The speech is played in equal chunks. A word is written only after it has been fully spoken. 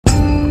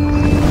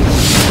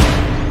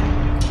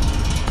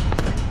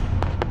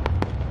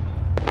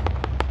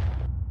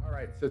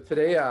So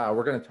today um,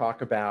 we're going to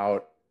talk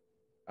about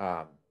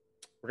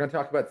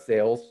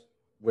sales,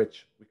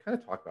 which we kind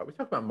of talk about. We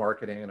talk about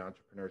marketing and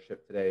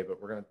entrepreneurship today, but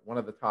one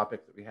of the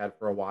topics that we had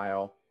for a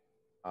while,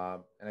 and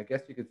I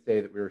guess you could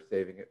say that we were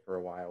saving it for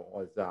a while,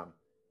 was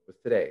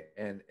today,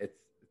 and it's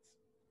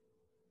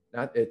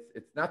not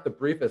the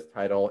briefest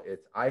title.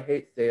 It's I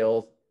hate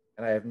sales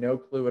and I have no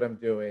clue what I'm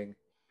doing.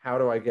 How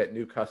do I get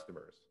new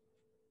customers?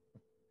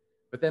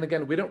 But then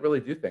again, we don't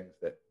really do things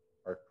that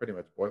are pretty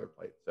much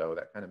boilerplate, so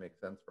that kind of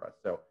makes sense for us.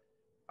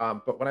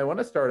 But when I want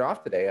to start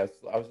off today, I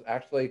was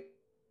actually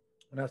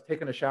when I was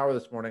taking a shower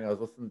this morning, I was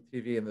listening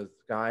to TV, and this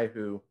guy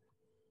who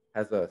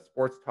has a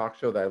sports talk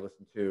show that I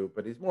listen to,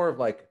 but he's more of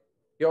like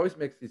he always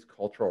makes these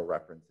cultural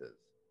references.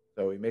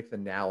 So he makes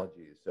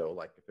analogies. So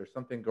like if there's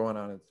something going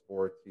on in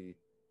sports, he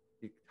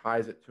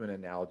ties it to an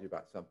analogy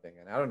about something.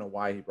 And I don't know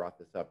why he brought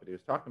this up, but he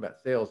was talking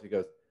about sales.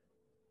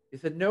 He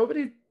said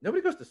nobody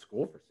goes to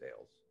school for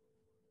sales.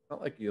 It's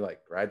not like you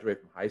like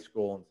graduate from high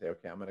school and say,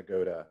 okay, I'm going to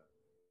go to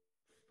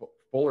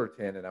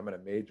Fullerton and I'm going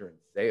to major in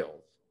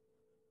sales.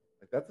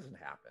 Like that doesn't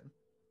happen.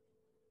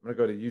 I'm going to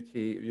go to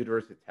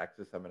University of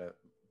Texas. I'm going to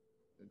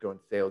go in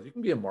sales. You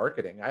can be in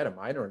marketing. I had a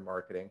minor in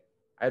marketing.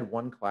 I had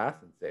one class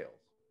in sales.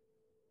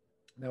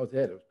 And that was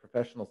it. It was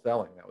professional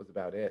selling. That was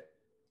about it.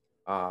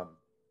 But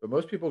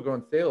most people go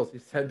in sales, he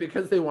said,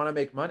 because they want to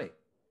make money.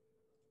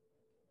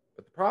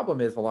 But the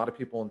problem is a lot of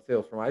people in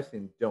sales from I've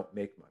seen don't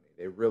make money.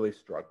 They really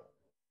struggle.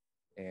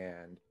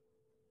 And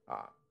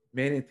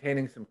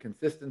maintaining some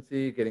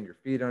consistency, getting your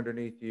feet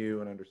underneath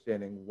you and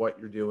understanding what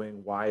you're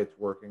doing, why it's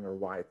working or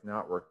why it's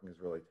not working is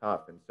really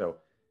tough. And so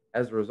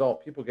as a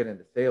result, people get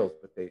into sales,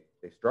 but they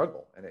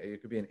struggle. And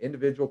it could be an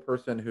individual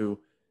person who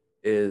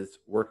is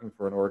working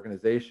for an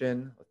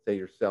organization. Let's say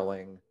you're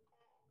selling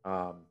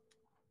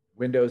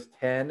Windows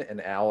 10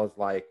 and Al is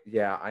like,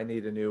 yeah, I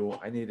need a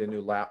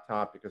new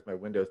laptop because my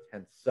Windows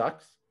 10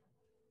 sucks.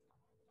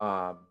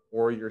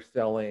 Or you're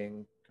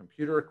selling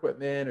computer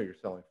equipment, or you're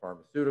selling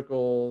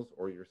pharmaceuticals,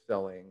 or you're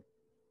selling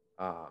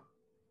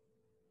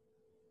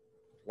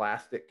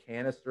plastic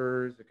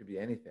canisters. It could be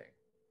anything.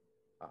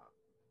 Uh,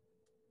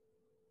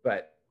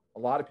 but a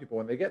lot of people,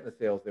 when they get into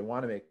sales, they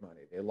want to make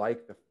money. They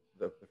like the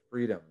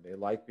freedom. They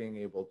like being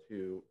able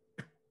to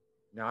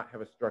not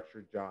have a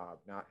structured job,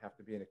 not have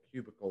to be in a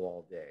cubicle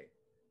all day.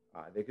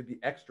 They could be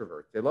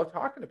extroverts. They love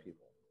talking to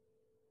people.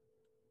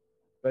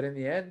 But in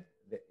the end,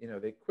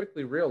 they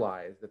quickly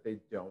realize that they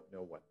don't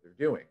know what they're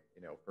doing.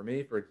 For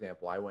me, for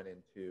example, I went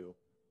into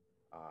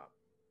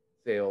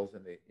sales,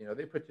 and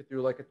they put you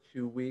through like a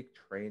 2-week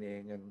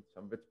training, and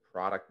some of it's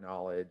product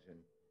knowledge. And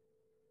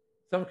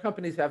some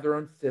companies have their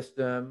own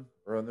system,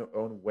 or their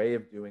own way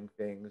of doing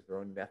things, their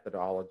own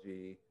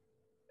methodology,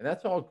 and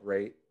that's all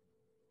great.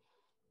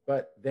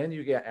 But then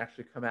you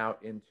actually come out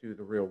into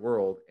the real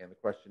world, and the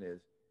question is,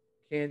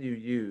 can you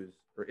use,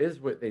 or is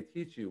what they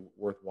teach you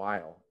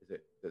worthwhile?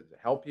 Does it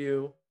help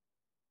you?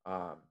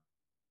 Um,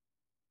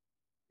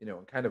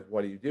 and kind of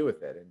what do you do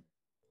with it?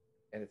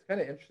 And it's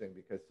kind of interesting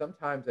because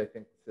sometimes I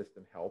think the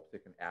system helps.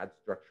 It can add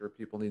structure.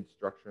 People need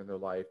structure in their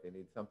life. They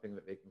need something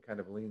that they can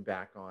kind of lean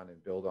back on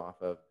and build off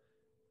of.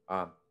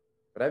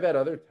 But I've had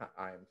other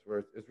times where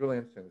it's really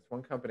interesting. This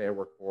one company I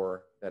worked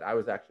for that I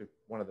was actually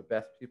one of the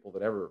best people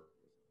that ever,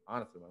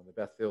 honestly, one of the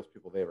best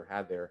salespeople they ever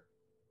had there.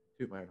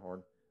 Toot my own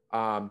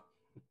horn.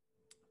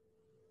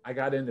 I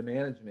got into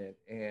management,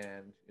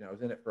 and I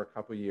was in it for a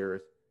couple of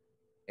years,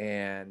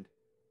 and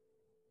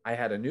I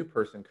had a new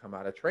person come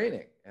out of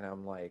training, and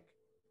I'm like,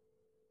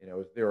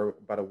 they were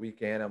about a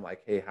weekend. I'm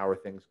like, hey, how are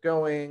things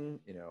going?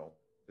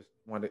 Just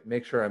wanted to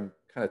make sure I'm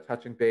kind of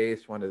touching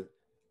base, want to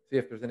see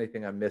if there's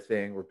anything I'm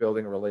missing. We're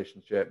building a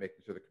relationship, making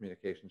sure the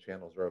communication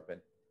channels are open.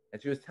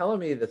 And she was telling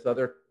me this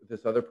other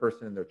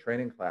person in their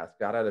training class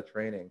got out of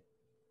training,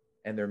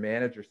 and their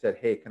manager said,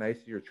 hey, can I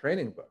see your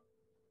training book?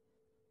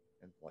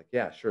 And I'm like,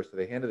 yeah, sure. So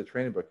they handed the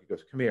training book. He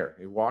goes, come here.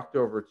 He walked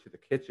over to the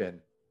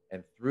kitchen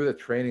and threw the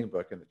training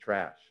book in the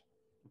trash.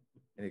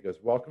 And he goes,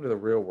 welcome to the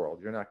real world.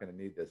 You're not going to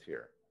need this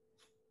here.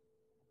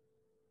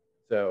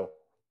 So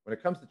when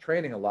it comes to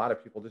training, a lot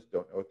of people just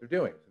don't know what they're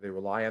doing. So they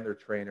rely on their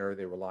trainer.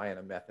 They rely on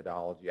a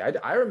methodology.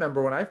 I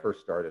remember when I first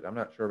started, I'm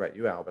not sure about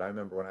you, Al, but I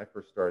remember when I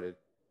first started,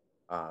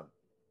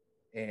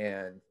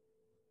 and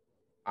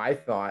I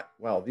thought,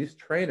 well, these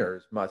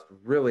trainers must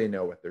really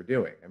know what they're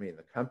doing. I mean,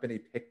 the company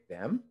picked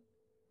them.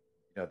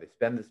 They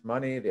spend this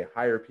money, they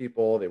hire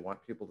people, they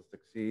want people to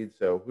succeed.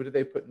 So who do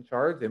they put in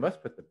charge? They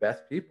must put the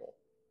best people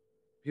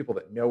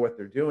that know what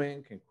they're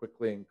doing, can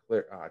quickly and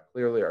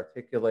clearly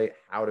articulate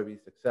how to be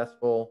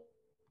successful.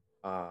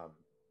 And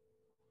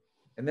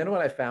then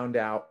what I found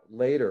out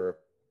later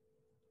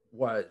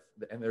was,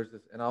 and there's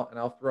this, and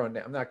I'll throw a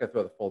name, I'm not going to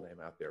throw the full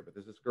name out there, but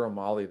there's this girl,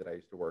 Molly, that I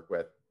used to work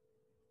with.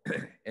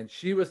 And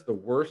she was the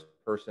worst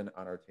person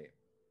on our team.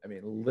 I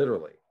mean,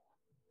 literally.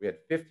 We had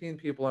 15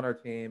 people on our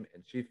team,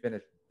 and she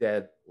finished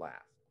dead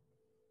last.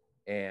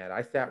 And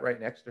I sat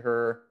right next to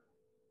her,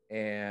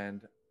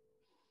 and,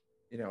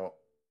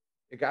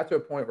 it got to a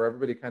point where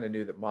everybody kind of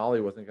knew that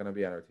Molly wasn't going to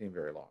be on our team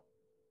very long.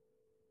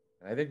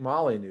 And I think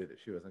Molly knew that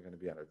she wasn't going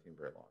to be on our team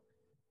very long.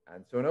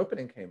 And so an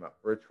opening came up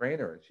for a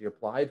trainer, and she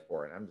applied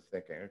for it. And I'm just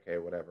thinking, okay,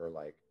 whatever.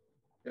 Like,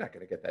 you're not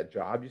going to get that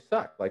job. You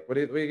suck. Like, what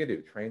are you going to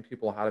do? Train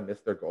people how to miss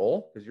their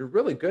goal? Because you're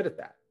really good at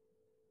that.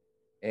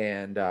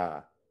 And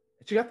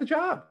she got the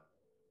job.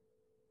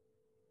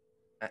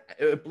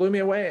 It blew me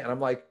away. And I'm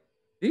like,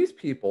 these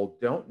people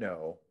don't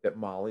know that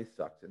Molly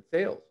sucks in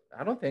sales.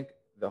 I don't think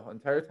the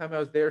entire time I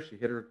was there, she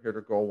hit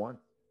her goal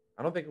once.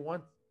 I don't think it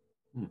once.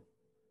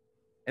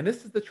 And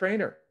this is the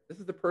trainer. This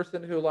is the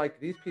person who, like,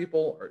 these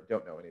people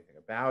don't know anything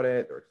about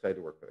it. They're excited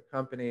to work for the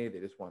company. They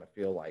just want to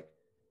feel like,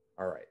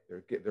 all right,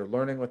 they're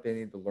learning what they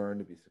need to learn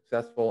to be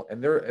successful.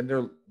 And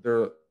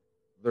the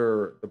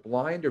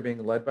blind are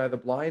being led by the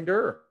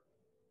blinder.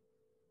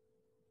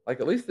 Like,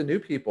 at least the new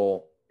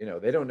people,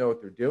 they don't know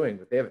what they're doing,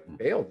 but they haven't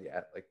failed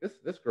yet. Like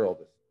this girl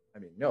just, I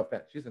mean, no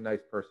offense, she's a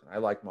nice person. I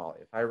like Molly.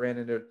 If I ran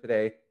into her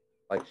today,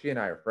 like, she and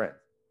I are friends.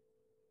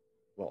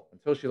 Well,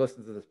 until she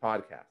listens to this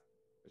podcast.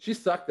 But she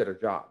sucked at her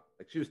job.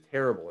 Like, she was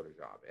terrible at her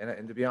job.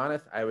 And to be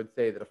honest, I would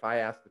say that if I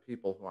asked the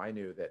people who I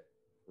knew that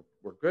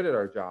were good at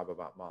our job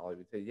about Molly,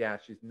 we'd say, yeah,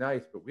 she's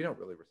nice, but we don't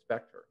really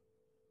respect her.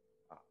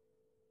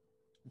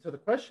 And so the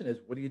question is,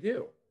 what do you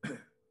do?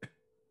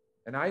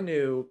 And I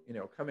knew,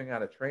 coming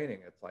out of training,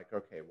 it's like,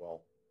 okay,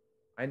 well,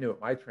 I knew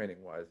what my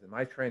training was, and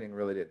my training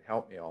really didn't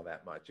help me all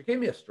that much. It gave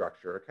me a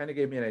structure. It kind of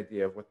gave me an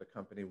idea of what the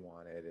company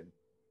wanted and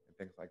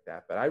things like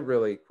that. But I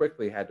really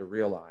quickly had to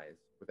realize,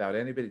 without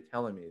anybody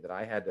telling me, that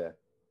I had to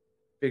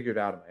figure it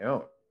out on my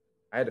own.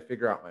 I had to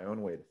figure out my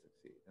own way to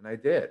succeed, and I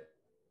did.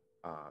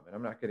 And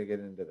I'm not going to get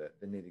into the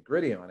nitty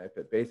gritty on it,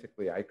 but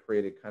basically I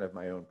created kind of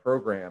my own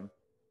program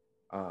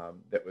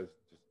that was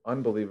just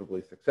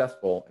unbelievably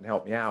successful and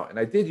helped me out. And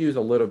I did use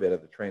a little bit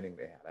of the training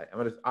they had.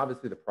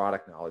 Obviously the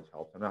product knowledge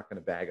helps. I'm not going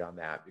to bag on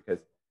that, because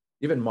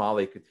even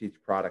Molly could teach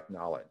product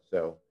knowledge.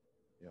 So,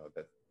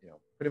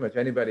 pretty much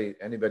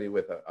anybody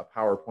with a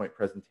PowerPoint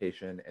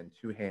presentation and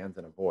 2 hands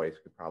and a voice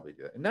could probably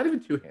do it. And not even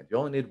 2 hands. You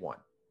only need 1,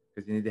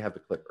 because you need to have the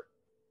clicker.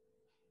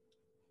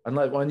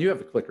 Unless, well, you have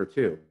the clicker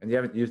too, and you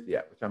haven't used it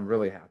yet, which I'm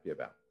really happy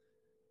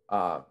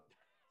about.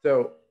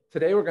 So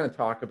today we're going to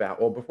talk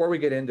about, well, before we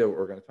get into what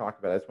we're going to talk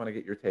about, I just want to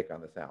get your take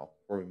on this, Al,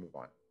 before we move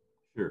on.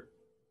 Sure.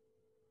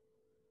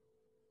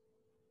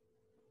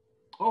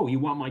 Oh, you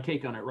want my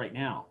take on it right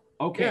now?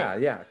 Okay.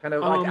 Yeah. Kind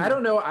of like, I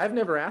don't know. I've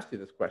never asked you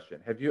this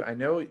question. Have you? I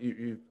know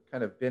you've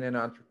kind of been in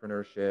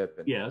entrepreneurship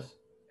and yes,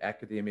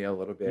 academia a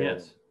little bit.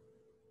 Yes.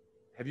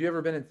 Have you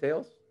ever been in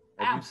sales?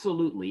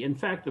 Absolutely. In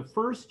fact, the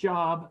first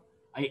job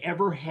I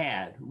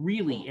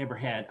really ever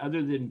had,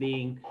 other than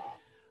being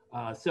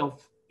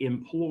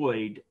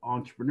self-employed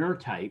entrepreneur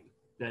type,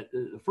 that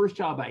the first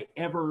job I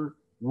ever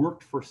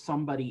worked for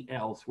somebody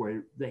else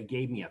where they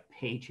gave me a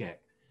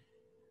paycheck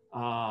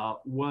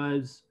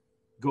was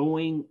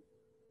going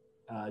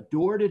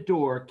door to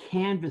door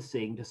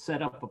canvassing to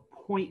set up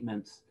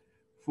appointments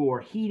for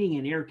heating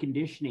and air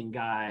conditioning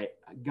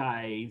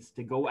guys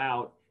to go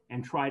out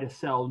and try to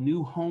sell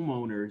new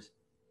homeowners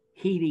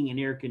heating and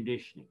air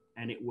conditioning.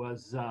 And it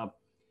was,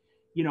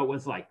 it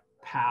was like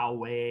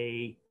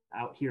Poway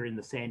out here in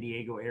the San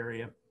Diego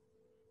area.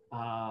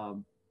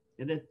 And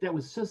that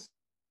was just,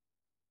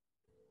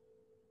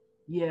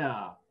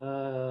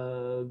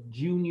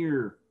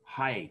 junior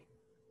high.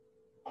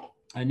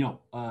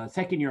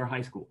 Second year of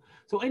high school.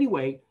 So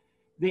anyway,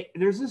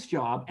 there's this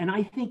job, and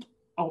I think,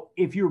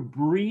 if you're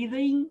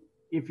breathing,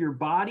 if your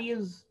body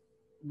is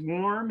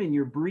warm and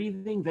you're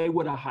breathing, they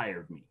would have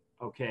hired me.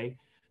 Okay,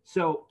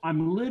 so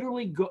I'm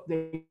literally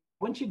a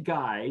bunch of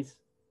guys,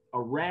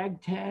 a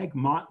ragtag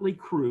motley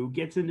crew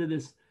gets into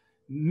this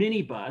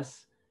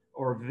minibus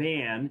or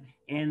van,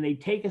 and they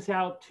take us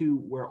out to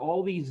where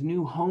all these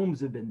new homes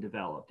have been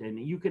developed. And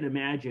you can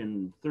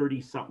imagine 30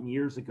 something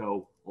years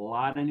ago, a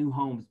lot of new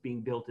homes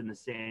being built in the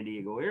San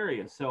Diego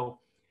area. So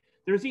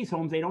there's these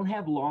homes, they don't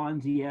have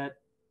lawns yet.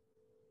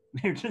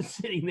 They're just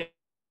sitting there.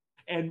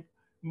 And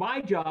my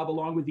job,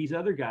 along with these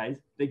other guys,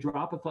 they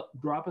drop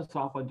us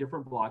off on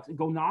different blocks and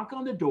go knock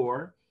on the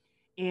door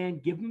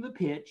and give them the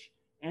pitch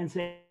and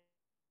say,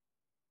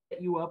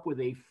 you up with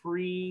a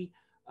free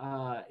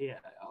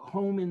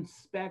home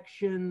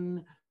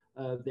inspection.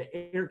 The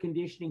air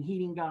conditioning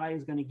heating guy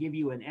is going to give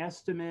you an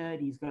estimate.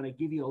 He's going to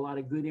give you a lot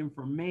of good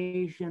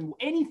information.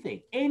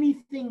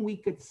 Anything we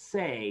could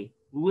say,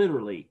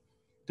 literally,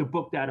 to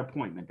book that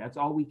appointment. That's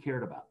all we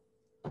cared about,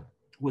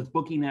 was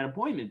booking that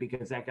appointment,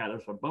 because that got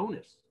us a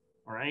bonus.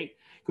 All right,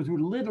 because we're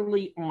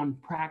literally on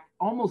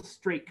almost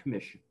straight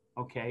commission.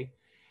 Okay,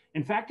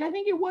 in fact, I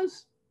think it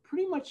was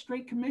pretty much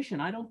straight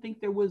commission. I don't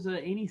think there was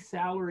any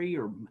salary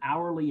or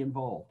hourly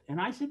involved. And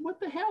I said,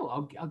 what the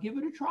hell? I'll give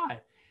it a try.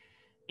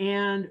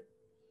 And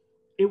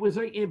it was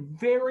a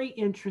very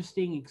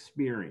interesting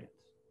experience.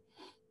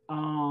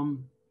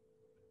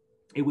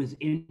 It was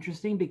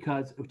interesting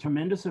because a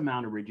tremendous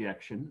amount of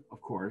rejection,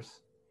 of course.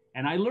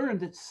 And I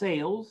learned that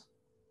sales,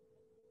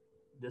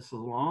 this is a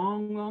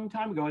long, long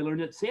time ago, I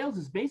learned that sales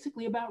is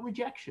basically about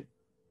rejection.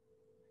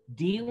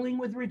 Dealing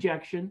with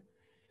rejection,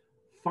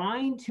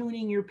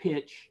 fine-tuning your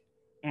pitch,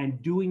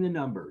 and doing the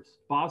numbers.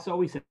 Boss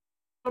always said,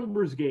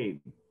 numbers game.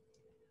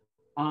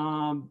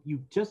 You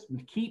just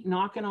keep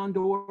knocking on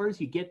doors.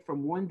 You get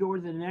from one door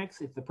to the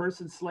next. If the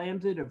person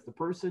slams it, if the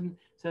person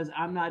says,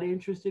 I'm not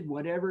interested,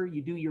 whatever,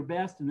 you do your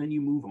best and then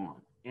you move on.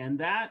 And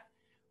that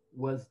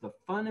was the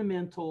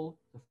fundamentals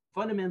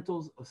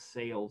of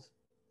sales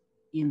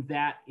in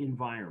that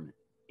environment.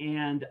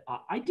 And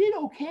I did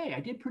okay. I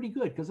did pretty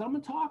good because I'm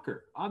a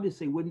talker.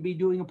 Obviously, wouldn't be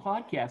doing a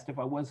podcast if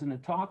I wasn't a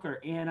talker.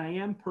 And I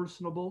am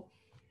personable.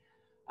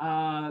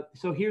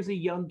 So here's a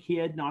young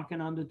kid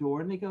knocking on the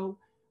door, and they go,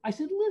 I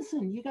said,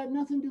 listen, you got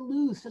nothing to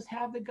lose. Just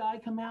have the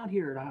guy come out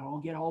here. And I'll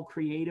get all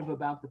creative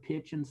about the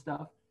pitch and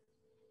stuff.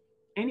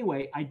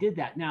 Anyway, I did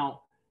that.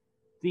 Now,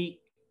 the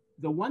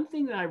one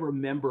thing that I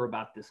remember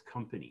about this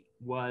company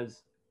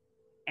was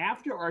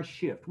after our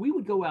shift, we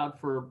would go out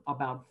for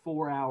about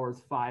 4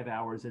 hours, 5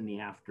 hours in the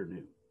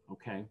afternoon.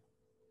 Okay.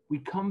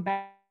 We'd come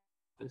back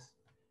to the office,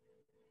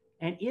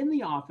 and in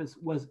the office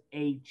was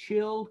a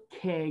chilled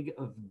keg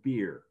of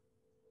beer.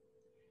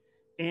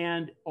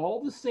 And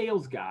all the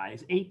sales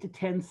guys, 8 to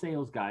 10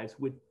 sales guys,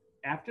 would,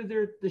 after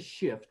the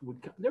shift,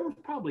 there were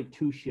probably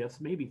 2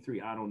 shifts, maybe 3,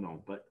 I don't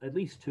know, but at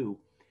least 2.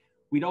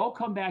 We'd all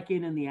come back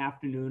in the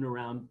afternoon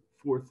around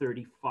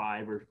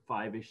 4:35 or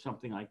 5-ish,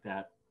 something like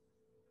that.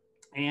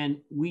 And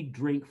we'd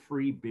drink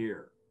free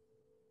beer.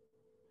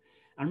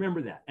 I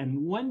remember that.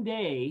 And one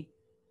day,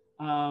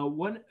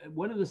 one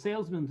of the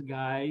salesman's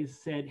guys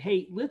said,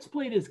 hey, let's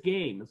play this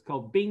game. It's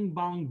called Bing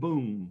Bong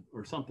Boom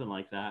or something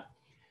like that.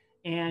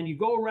 And you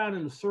go around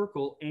in a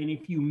circle, and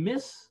if you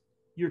miss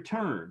your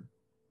turn,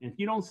 and if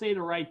you don't say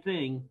the right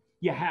thing,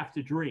 you have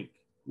to drink.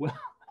 Well,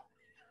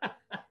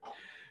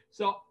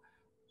 so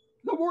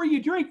the more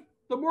you drink,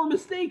 the more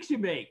mistakes you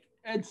make.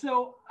 And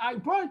so I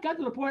probably got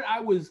to the point I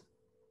was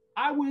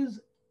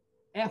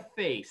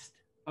F-faced.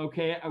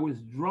 Okay, I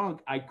was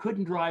drunk. I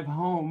couldn't drive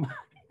home.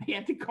 They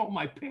had to call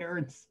my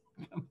parents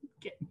to come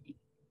get me.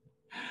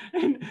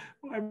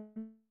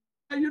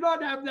 And you're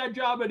not having that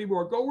job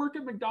anymore. Go work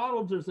at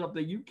McDonald's or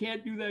something. You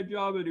can't do that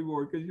job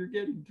anymore because you're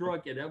getting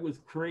drunk. And that was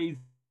crazy.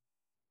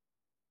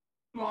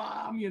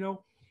 Mom,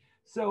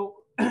 So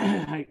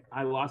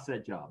I lost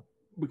that job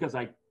because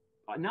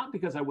not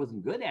because I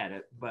wasn't good at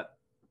it, but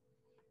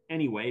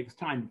anyway, it was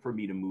time for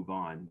me to move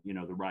on.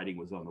 The writing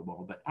was on the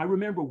wall. But I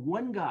remember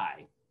one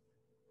guy,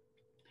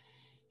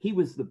 he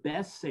was the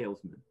best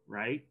salesman,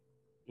 right?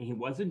 And he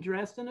wasn't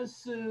dressed in a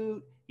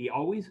suit.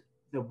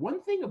 The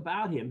one thing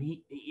about him,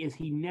 he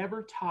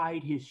never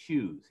tied his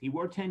shoes. He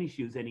wore tennis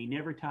shoes and he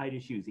never tied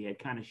his shoes. He had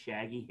kind of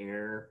shaggy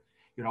hair.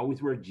 He'd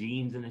always wear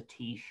jeans and a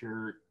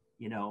t-shirt,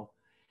 and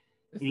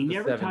he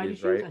never tied his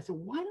shoes. Right? I said,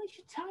 why don't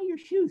you tie your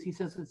shoes? He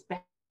says, it's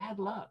bad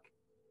luck.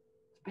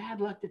 It's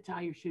bad luck to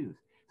tie your shoes.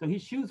 So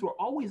his shoes were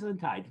always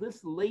untied,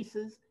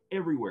 laces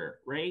everywhere,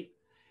 right?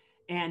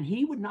 And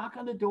he would knock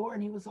on the door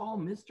and he was all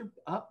Mr.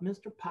 Up,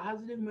 Mr.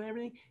 Positive and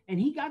everything. And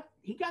he got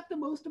the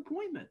most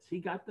appointments. He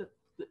got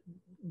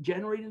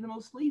generated the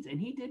most leads, and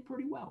he did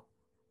pretty well.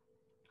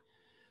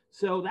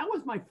 So that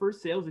was my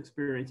first sales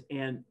experience.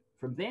 And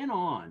from then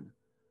on,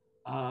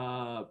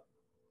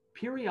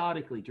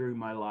 periodically during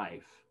my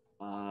life,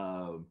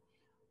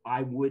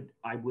 I would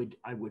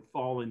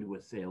fall into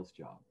a sales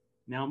job.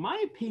 Now,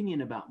 my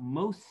opinion about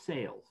most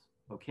sales,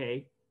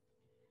 okay,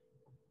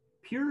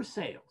 pure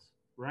sales,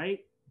 right?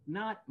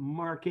 Not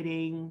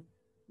marketing,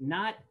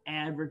 not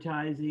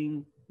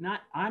advertising,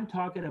 I'm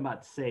talking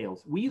about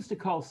sales. We used to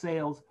call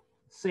sales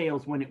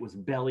when it was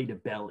belly to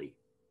belly,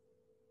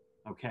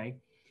 okay?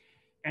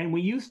 And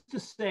we used to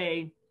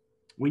say,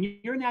 when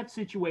you're in that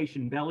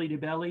situation, belly to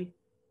belly,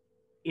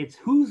 it's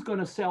who's going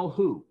to sell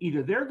who.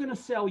 Either they're going to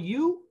sell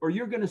you or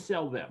you're going to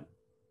sell them.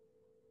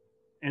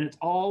 And it's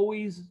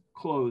always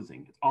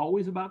closing. It's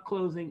always about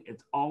closing.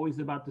 It's always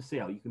about the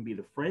sale. You can be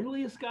the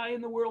friendliest guy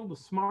in the world, the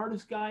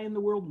smartest guy in the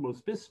world, the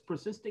most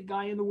persistent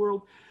guy in the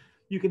world.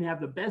 You can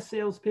have the best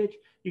sales pitch.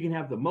 You can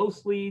have the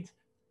most leads.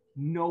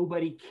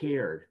 Nobody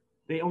cared.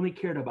 They only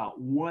cared about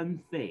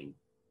one thing.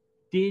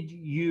 Did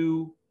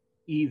you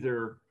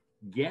either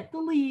get the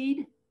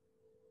lead,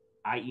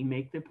 i.e.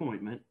 make the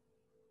appointment,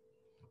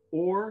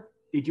 or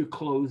did you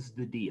close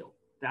the deal?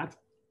 That's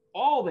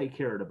all they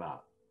cared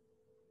about.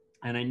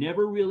 And I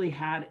never really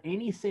had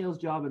any sales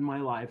job in my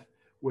life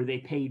where they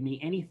paid me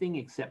anything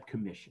except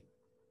commission.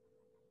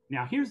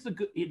 Now, here's the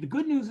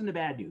good news and the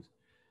bad news.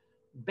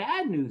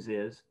 Bad news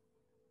is,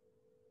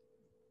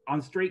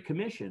 on straight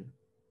commission,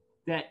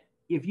 that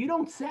if you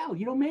don't sell,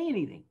 you don't make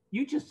anything.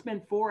 You just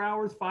spent 4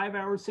 hours, 5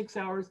 hours, 6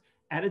 hours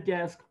at a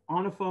desk,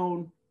 on a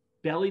phone,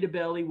 belly to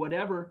belly,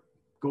 whatever,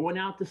 going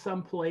out to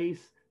some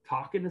place,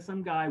 talking to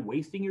some guy,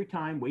 wasting your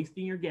time,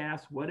 wasting your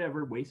gas,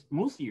 whatever, waste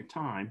most of your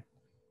time.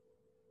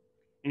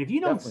 And if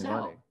you don't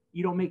sell,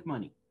 you don't make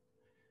money.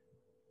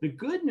 The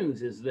good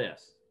news is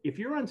this. If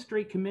you're on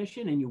straight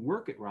commission and you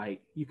work it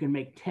right, you can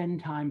make 10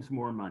 times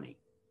more money.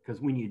 Because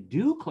when you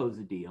do close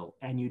a deal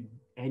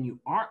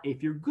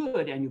if you're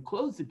good and you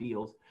close the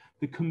deals,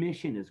 the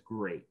commission is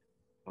great.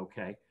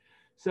 Okay.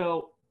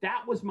 So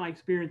that was my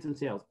experience in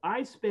sales.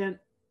 I spent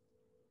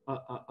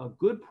a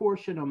good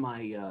portion of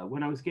my,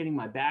 when I was getting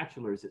my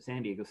bachelor's at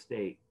San Diego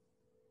State,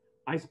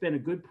 I spent a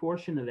good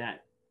portion of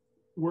that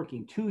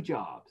working two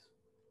jobs.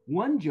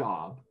 One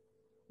job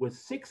was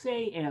 6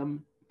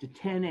 a.m. to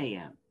 10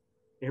 a.m.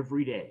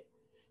 every day.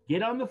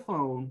 Get on the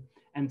phone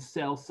and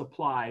sell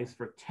supplies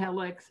for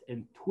telex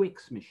and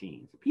Twix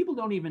machines. People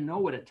don't even know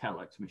what a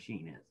telex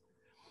machine is.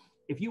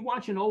 If you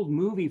watch an old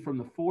movie from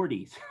the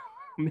 40s,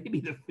 maybe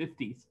the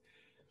 50s,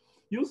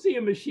 you'll see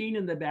a machine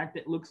in the back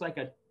that looks like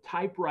a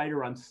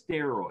typewriter on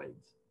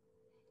steroids.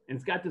 And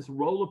it's got this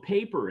roll of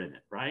paper in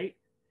it, right?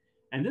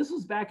 And this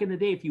was back in the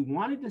day. If you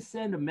wanted to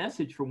send a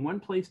message from one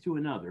place to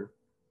another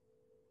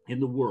in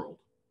the world,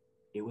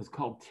 it was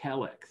called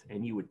telex.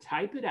 And you would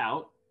type it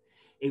out,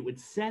 it would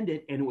send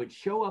it, and it would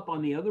show up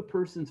on the other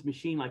person's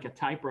machine like a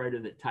typewriter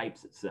that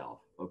types itself,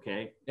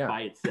 okay? Yeah.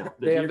 By itself.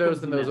 They have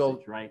those in those message,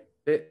 old, right?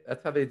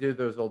 That's how they do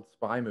those old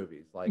spy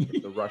movies. Like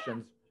if the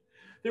Russians.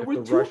 There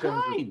were two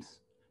kinds.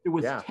 There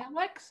was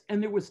telex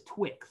and there was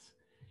Twix.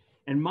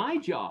 And my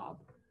job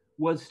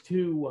was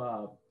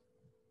to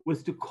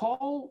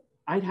call.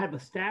 I'd have a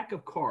stack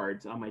of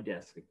cards on my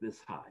desk like this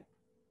high.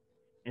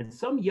 And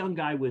some young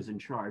guy was in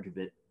charge of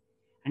it.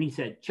 And he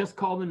said, just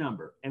call the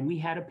number. And we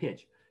had a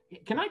pitch.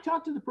 Can I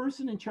talk to the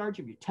person in charge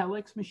of your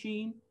telex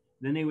machine?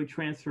 Then they would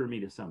transfer me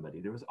to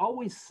somebody. There was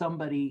always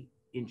somebody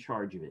in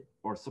charge of it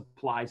or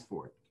supplies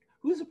for it.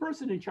 Who's the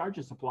person in charge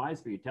of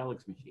supplies for your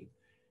telex machine?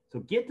 So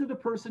get to the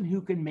person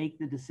who can make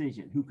the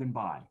decision, who can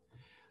buy.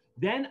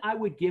 Then I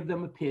would give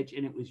them a pitch,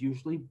 and it was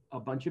usually a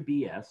bunch of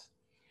BS.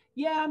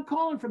 Yeah, I'm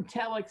calling from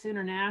Telex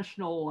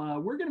International.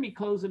 We're going to be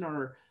closing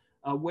our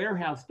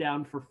warehouse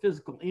down for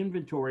physical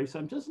inventory. So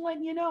I'm just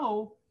letting you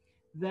know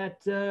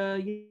that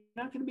you're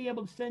not going to be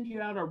able to send you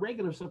out a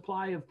regular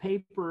supply of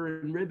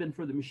paper and ribbon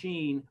for the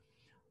machine.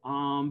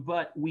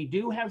 But we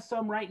do have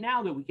some right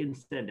now that we can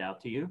send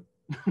out to you.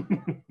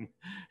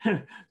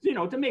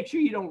 To make sure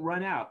you don't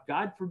run out.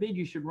 God forbid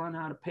you should run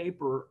out of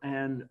paper.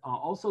 And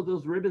also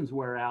those ribbons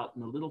wear out,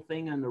 and the little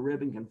thing on the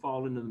ribbon can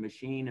fall into the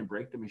machine and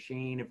break the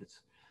machine.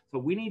 So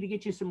we need to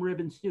get you some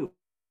ribbons too.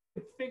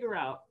 Figure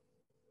out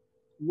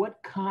what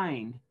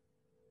kind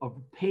of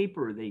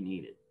paper they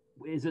needed.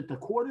 Is it the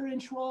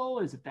 1/4-inch roll?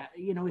 Is it that,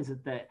 is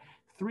it the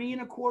 3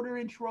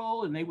 1/4-inch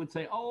roll? And they would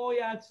say, oh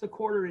yeah, it's the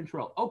 1/4-inch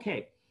roll.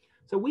 Okay.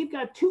 So we've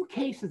got 2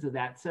 cases of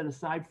that set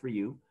aside for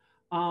you.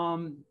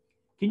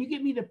 Can you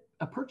get me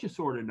a purchase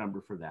order number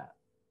for that?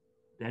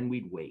 Then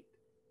we'd wait.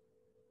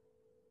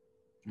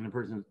 And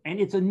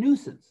it's a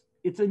nuisance.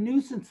 It's a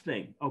nuisance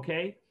thing,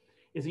 okay?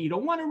 Is that you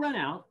don't want to run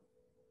out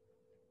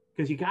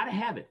because you got to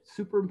have it.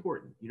 Super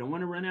important. You don't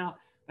want to run out.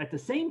 At the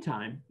same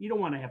time, you don't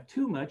want to have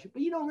too much,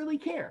 but you don't really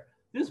care.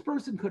 This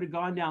person could have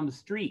gone down the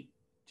street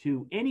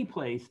to any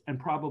place and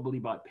probably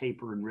bought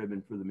paper and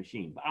ribbon for the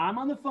machine. But I'm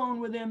on the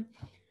phone with him,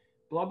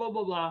 blah, blah,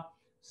 blah, blah.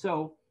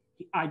 So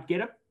I'd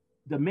get up.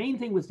 The main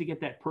thing was to get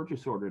that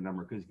purchase order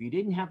number, because if you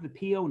didn't have the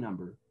PO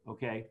number,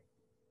 okay,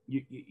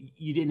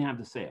 you didn't have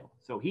the sale.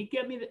 So he'd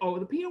get me the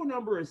PO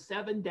number is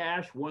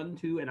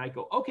 7-12, and I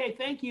go, okay,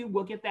 thank you.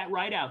 We'll get that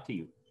right out to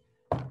you.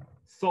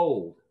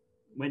 Sold.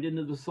 Went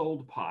into the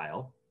sold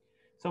pile.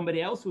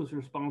 Somebody else was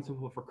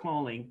responsible for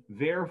calling,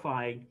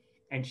 verifying,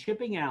 and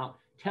shipping out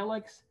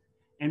telex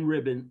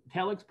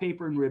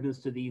paper and ribbons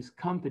to these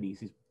companies,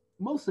 these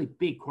mostly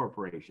big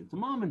corporations. The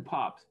mom and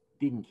pops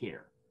didn't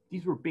care.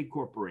 These were big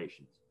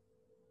corporations.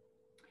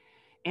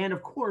 And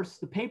of course,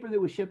 the paper that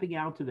was shipping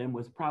out to them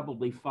was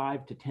probably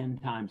 5 to 10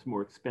 times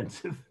more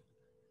expensive.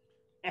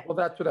 Well,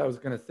 that's what I was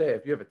going to say.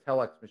 If you have a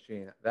telex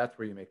machine, that's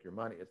where you make your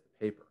money, is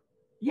the paper.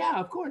 Yeah,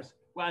 of course.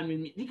 Well, I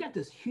mean, you got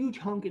this huge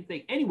hunking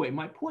thing. Anyway,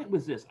 my point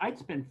was this. I'd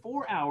spend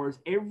 4 hours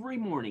every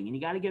morning, and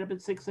you got to get up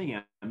at 6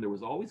 a.m. There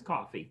was always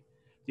coffee.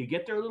 So you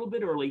get there a little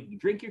bit early, you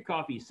drink your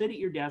coffee, you sit at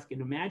your desk,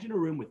 and imagine a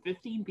room with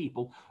 15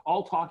 people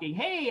all talking,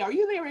 hey, are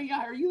you there?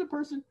 Are you the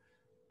person?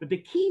 But the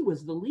key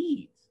was the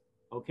leads,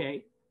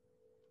 okay?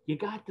 You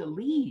got the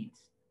leads.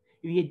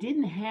 If you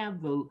didn't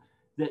have the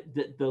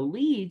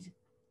leads,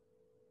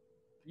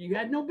 you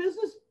had no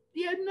business.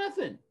 You had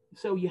nothing.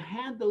 So you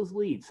had those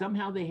leads.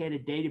 Somehow they had a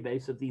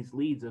database of these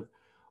leads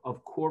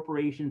of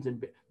corporations.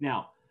 And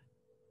now,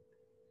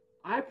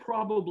 I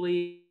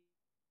probably,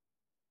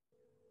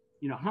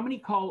 how many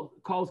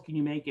calls can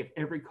you make if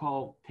every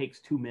call takes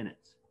 2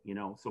 minutes?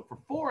 So for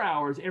 4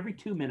 hours, every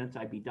 2 minutes,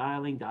 I'd be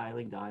dialing.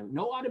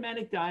 No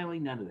automatic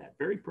dialing, none of that.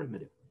 Very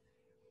primitive.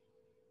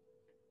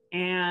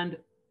 And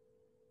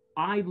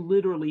I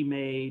literally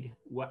made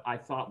what I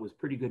thought was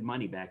pretty good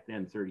money back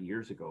then, 30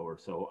 years ago or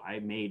so. I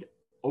made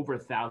over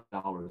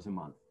 $1,000 a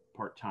month,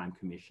 part-time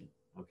commission,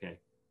 okay?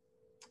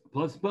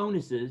 Plus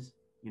bonuses,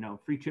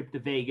 free trip to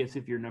Vegas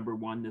if you're number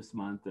 1 this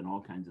month and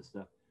all kinds of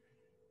stuff.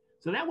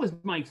 So that was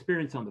my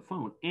experience on the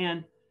phone.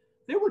 And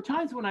there were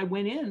times when I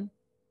went in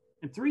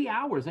 3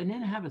 hours, I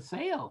didn't have a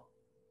sale.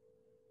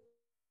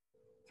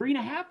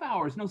 3.5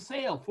 hours, no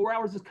sale. 4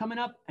 hours is coming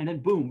up, and then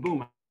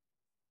boom,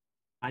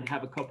 I'd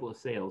have a couple of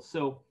sales.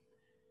 So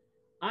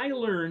I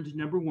learned,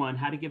 number 1,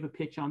 how to give a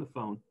pitch on the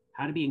phone,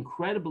 how to be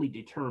incredibly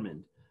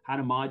determined, how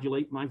to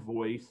modulate my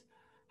voice,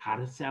 how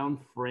to sound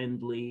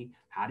friendly,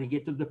 how to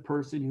get to the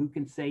person who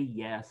can say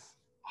yes,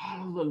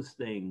 all of those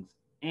things.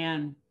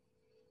 And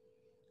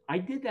I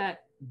did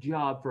that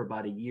job for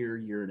about a year,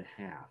 year and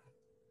a half.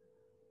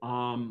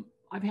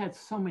 I've had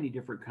so many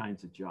different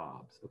kinds of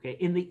jobs. Okay.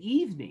 In the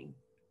evening,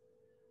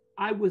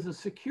 I was a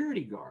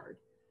security guard,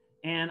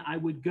 and I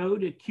would go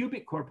to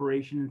Cubic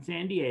Corporation in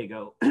San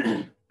Diego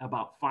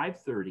about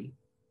 5:30,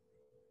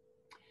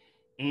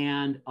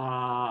 and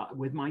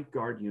with my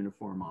guard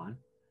uniform on,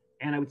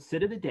 and I would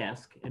sit at a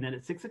desk, and then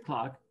at 6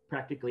 o'clock,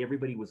 practically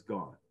everybody was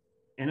gone,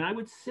 and I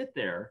would sit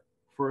there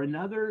for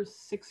another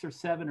 6 or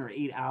 7 or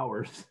 8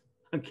 hours,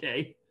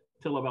 okay,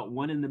 till about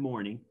 1 in the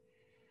morning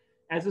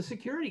as a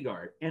security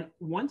guard. And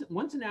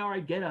once an hour,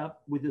 I'd get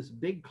up with this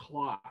big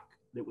clock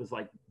that was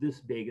like this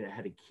big that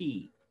had a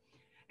key.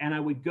 And I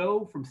would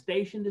go from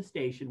station to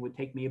station, would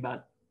take me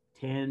about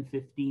 10,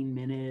 15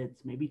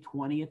 minutes, maybe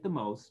 20 at the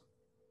most.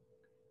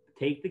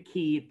 Take the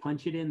key,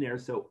 punch it in there.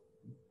 So,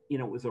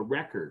 it was a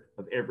record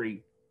of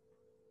every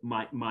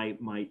my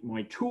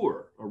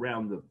tour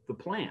around the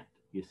plant,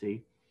 you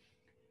see.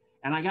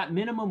 And I got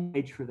minimum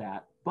wage for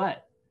that.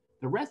 But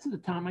the rest of the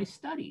time I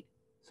studied.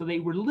 So they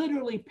were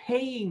literally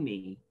paying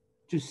me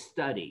to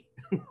study.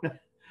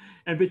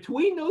 And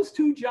between those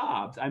two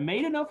jobs, I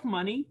made enough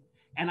money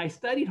and I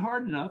studied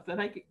hard enough that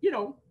I,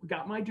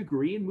 got my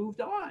degree and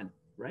moved on,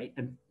 right?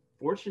 And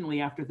fortunately,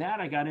 after that,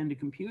 I got into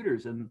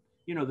computers, and,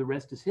 the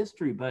rest is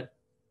history. But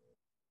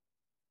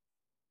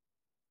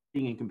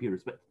in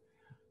computers, but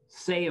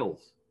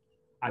sales,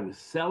 I was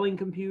selling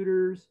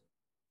computers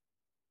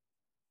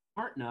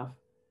smart enough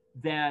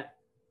that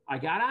I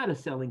got out of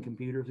selling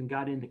computers and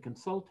got into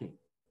consulting.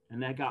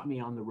 And that got me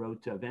on the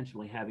road to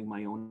eventually having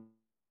my own.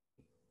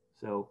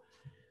 So,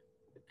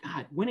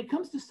 God, when it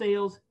comes to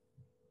sales,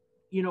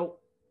 you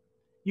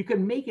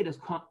can make it as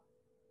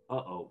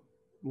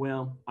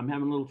well, I'm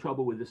having a little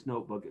trouble with this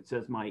notebook. It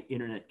says my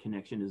internet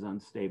connection is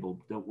unstable.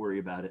 Don't worry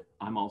about it.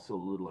 I'm also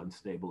a little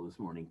unstable this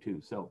morning too.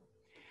 So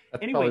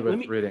That's anyway, probably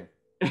what's reading.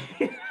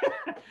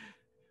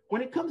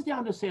 When it comes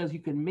down to sales, you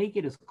can make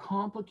it as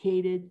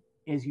complicated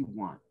as you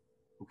want.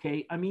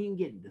 Okay. I mean, you can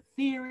get into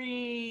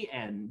theory,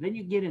 and then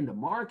you get into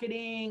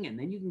marketing, and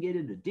then you can get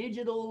into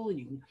digital,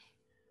 and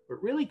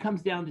it really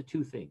comes down to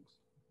two things: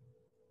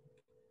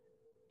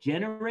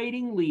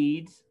 generating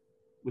leads,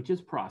 which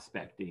is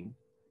prospecting;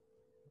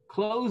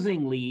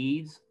 closing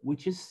leads,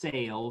 which is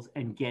sales;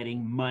 and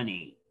getting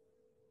money.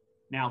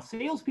 Now,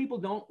 salespeople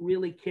don't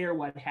really care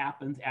what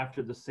happens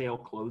after the sale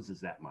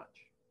closes that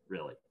much,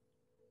 really.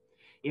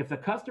 If the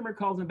customer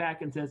calls them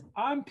back and says,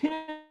 "I'm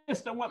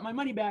pissed, I want my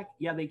money back,"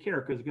 yeah, they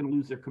care, because they're going to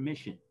lose their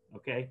commission,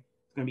 okay?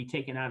 It's going to be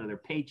taken out of their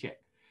paycheck.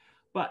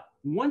 But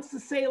once the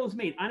sale is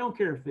made, I don't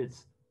care if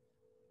it's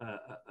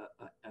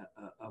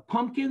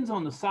pumpkins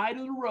on the side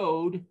of the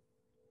road,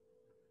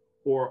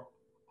 or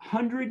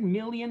 $100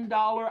 million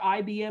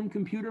IBM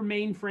computer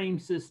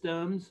mainframe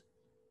systems,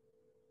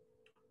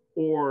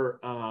 or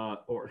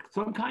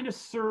some kind of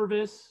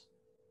service,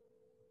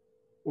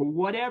 or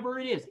whatever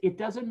it is. It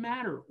doesn't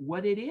matter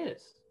what it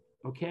is,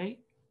 okay?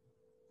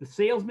 The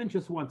salesman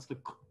just wants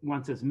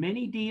as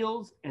many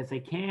deals as they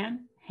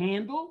can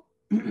handle.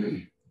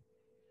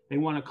 They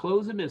want to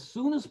close them as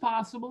soon as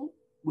possible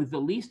with the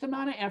least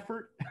amount of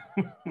effort.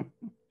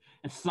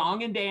 A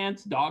song and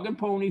dance, dog and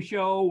pony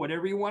show,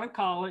 whatever you want to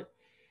call it.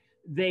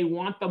 They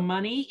want the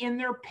money in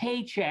their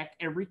paycheck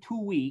every 2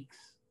 weeks,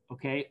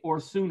 okay,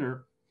 or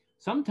sooner.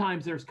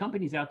 Sometimes there's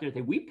companies out there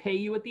that we pay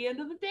you at the end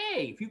of the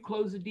day. If you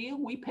close a deal,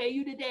 we pay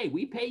you today.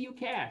 We pay you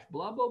cash,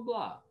 blah, blah,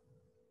 blah.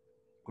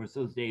 Of course,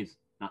 those days,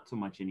 not so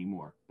much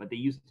anymore, but they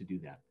used to do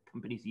that.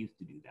 Companies used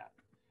to do that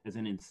as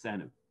an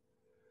incentive.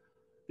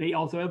 They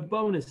also have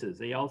bonuses.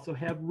 They also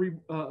have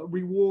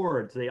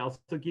rewards. They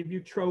also give you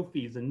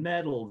trophies and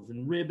medals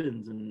and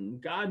ribbons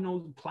and God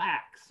knows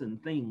plaques and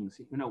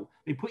things.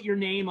 They put your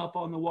name up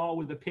on the wall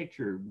with a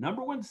picture.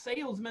 #1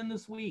 salesman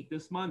this week,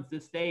 this month,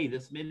 this day,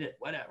 this minute,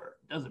 whatever.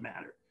 Doesn't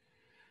matter.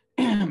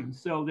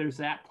 So there's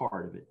that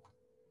part of it.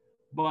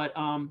 But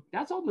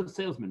that's all the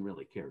salesman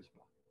really cares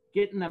about.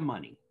 Getting the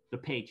money, the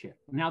paycheck.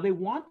 Now they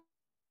want.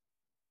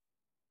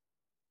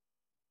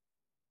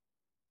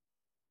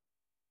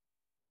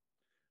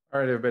 All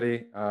right,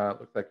 everybody.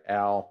 Looks like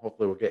Al.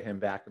 Hopefully, we'll get him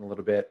back in a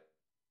little bit.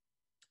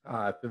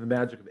 Through the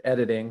magic of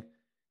editing,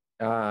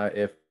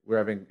 if we're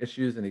having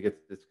issues and he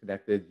gets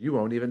disconnected, you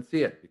won't even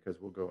see it, because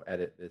we'll go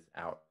edit this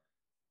out.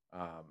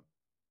 So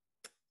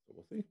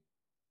we'll see.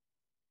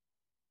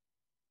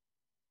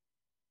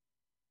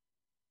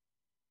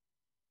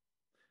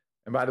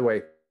 And by the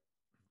way,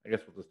 I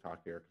guess we'll just talk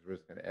here, because we're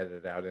just going to edit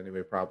it out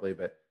anyway, probably.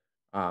 But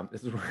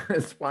this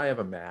is why I have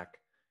a Mac.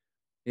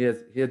 He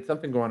had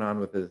something going on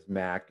with his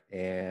Mac,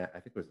 and I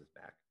think it was his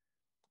Mac,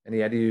 and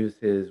he had to use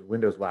his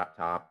Windows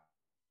laptop,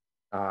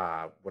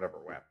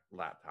 whatever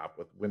laptop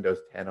with Windows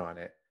 10 on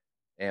it.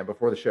 And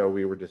before the show,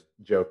 we were just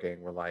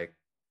joking. We're like,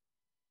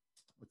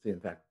 let's see.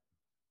 In fact,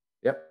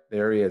 yep,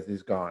 there he is.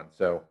 He's gone.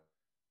 So,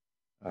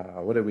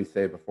 what did we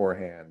say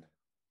beforehand?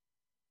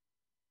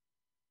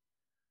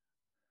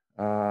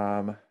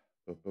 Boom,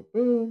 boom,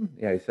 boom.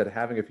 Yeah, he said,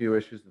 having a few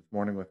issues this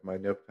morning with my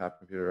laptop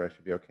computer. I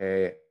should be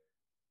okay.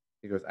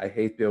 He goes, I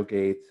hate Bill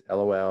Gates,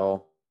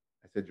 LOL.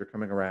 I said, you're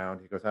coming around.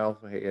 He goes, I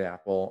also hate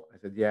Apple. I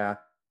said, yeah,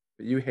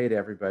 but you hate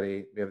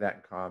everybody. We have that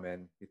in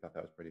common. He thought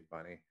that was pretty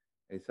funny.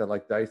 And he said,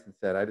 like Dyson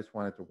said, I just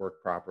want it to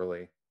work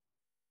properly.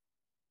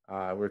 We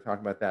were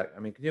talking about that. I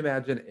mean, can you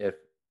imagine if,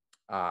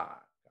 gosh,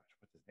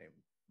 what's his name?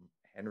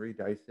 Henry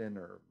Dyson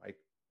or Mike,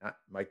 not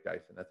Mike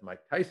Dyson. That's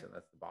Mike Tyson.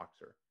 That's the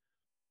boxer.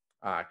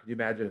 Could you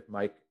imagine if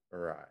Mike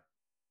or,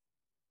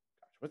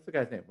 gosh, what's the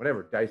guy's name?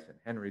 Whatever, Dyson,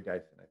 Henry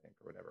Dyson, I think,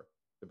 or whatever,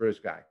 the British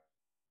guy,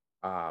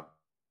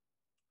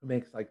 who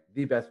makes like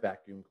the best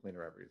vacuum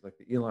cleaner ever. He's like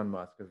the Elon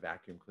Musk of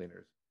vacuum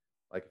cleaners.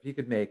 Like if he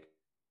could make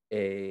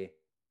if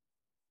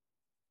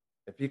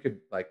he could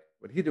like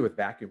what he did with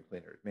vacuum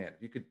cleaners, man,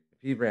 if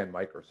he ran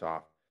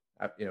Microsoft,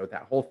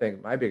 that whole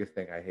thing. My biggest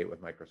thing I hate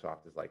with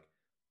Microsoft is like,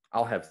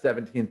 I'll have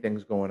 17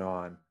 things going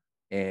on,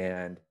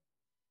 and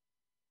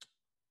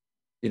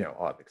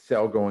I'll have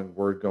Excel going,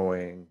 Word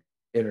going,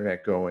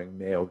 internet going,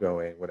 mail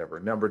going, whatever,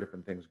 a number of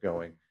different things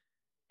going,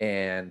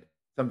 and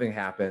something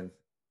happens,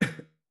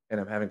 and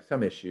I'm having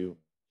some issue,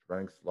 it's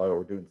running slow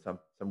or doing some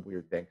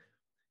weird thing,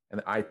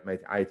 and my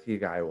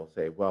IT guy will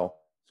say, "Well,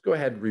 let's go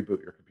ahead and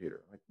reboot your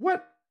computer." I'm like,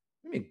 what?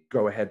 What do you mean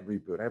go ahead and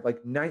reboot? I have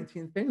like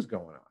 19 things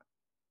going on.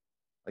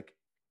 Like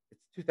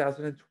it's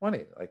 2020,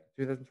 like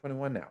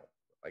 2021 now.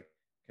 Like,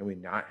 can we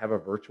not have a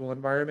virtual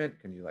environment?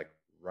 Can you like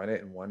run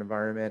it in one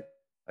environment?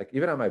 Like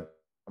even on my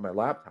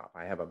laptop,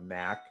 I have a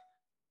Mac.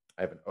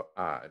 I have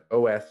an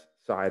OS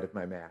side of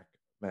my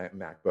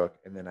MacBook,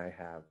 and then I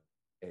have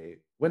a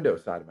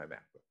Windows side of my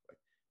MacBook. Like,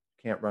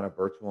 you can't run a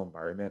virtual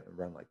environment and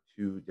run like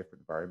two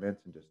different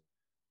environments and just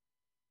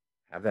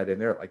have that in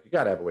there. Like, you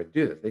got to have a way to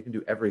do this. They can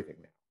do everything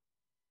now.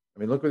 I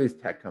mean, look what these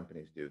tech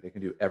companies do. They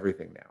can do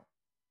everything now.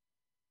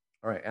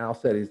 All right, Al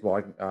said he's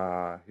logging.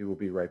 He will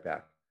be right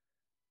back.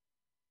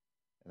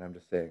 And I'm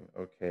just saying,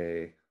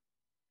 okay,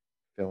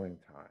 filling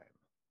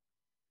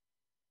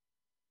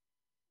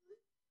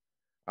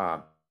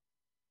time.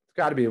 It's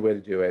got to be a way to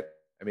do it.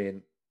 I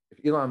mean,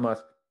 if Elon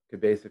Musk could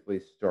basically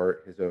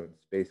start his own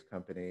space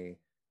company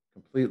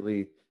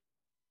completely,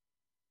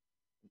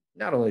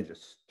 not only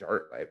just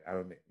start, like, I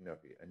don't know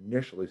if he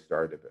initially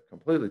started, but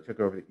completely took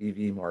over the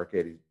EV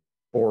market. He's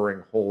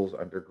boring holes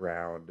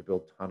underground to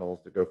build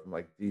tunnels to go from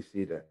like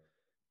DC to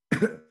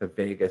to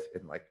Vegas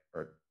in like,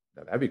 or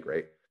no, that'd be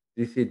great.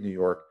 DC to New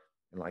York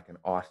in like an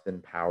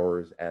Austin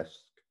Powers-esque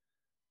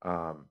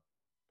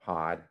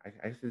pod.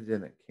 I guess it's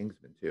in at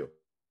Kingsman too.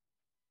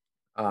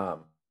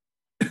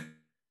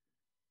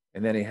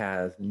 And then he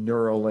has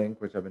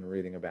Neuralink, which I've been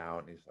reading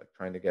about, and he's like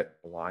trying to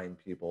get blind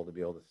people to be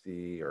able to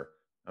see, or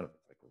I don't know,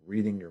 it's like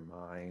reading your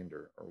mind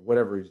or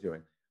whatever he's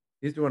doing.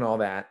 He's doing all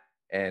that.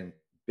 And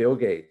Bill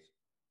Gates,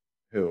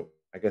 who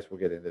I guess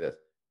we'll get into this.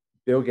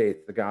 Bill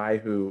Gates, the guy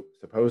who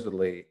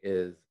supposedly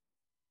is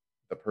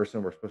the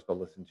person we're supposed to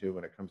listen to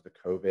when it comes to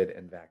COVID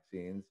and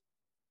vaccines,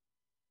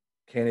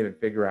 can't even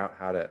figure out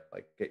how to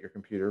like get your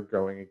computer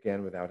going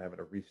again without having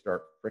to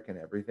restart fricking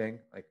everything.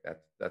 Like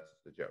that's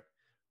just a joke.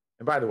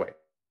 And by the way,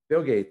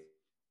 Bill Gates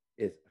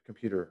is a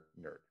computer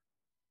nerd.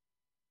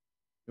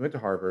 He went to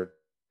Harvard,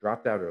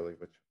 dropped out early,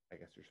 which I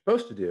guess you're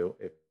supposed to do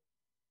if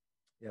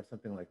you have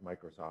something like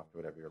Microsoft or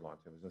whatever you're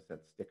launching. There's no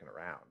sense sticking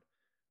around,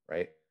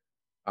 right?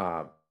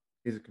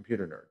 He's a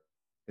computer nerd.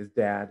 His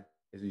dad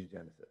is a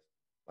eugenicist.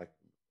 Like,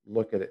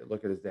 look at it.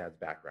 Look at his dad's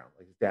background.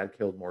 Like, his dad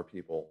killed more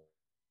people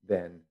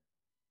than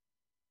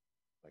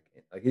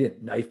like he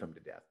didn't knife him to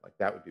death. Like,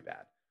 that would be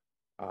bad.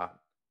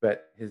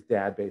 But his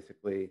dad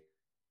basically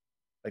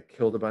like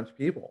killed a bunch of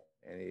people,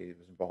 and he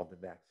was involved in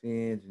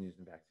vaccines and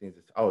using vaccines.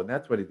 And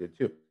that's what he did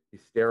too. He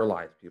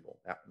sterilized people.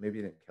 Maybe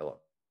he didn't kill him.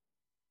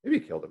 Maybe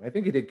he killed him. I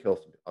think he did kill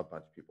a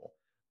bunch of people,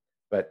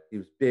 but he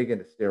was big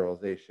into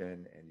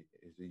sterilization, and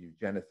he's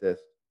a eugenicist,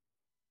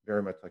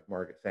 very much like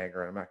Margaret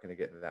Sanger. And I'm not going to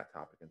get into that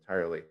topic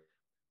entirely.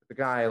 But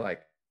the guy,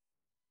 like,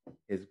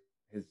 his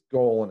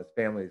goal and his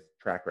family's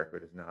track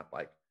record is not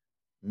like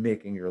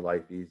making your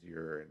life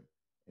easier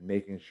and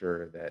making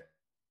sure that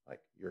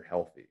like you're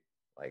healthy.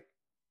 Like,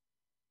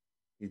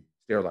 he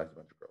sterilized a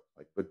bunch of girls.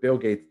 Like what Bill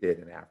Gates did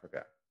in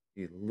Africa,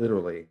 he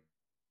literally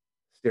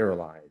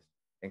sterilized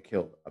and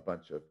killed a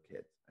bunch of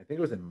kids. I think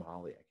it was in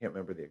Mali. I can't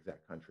remember the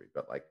exact country,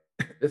 but like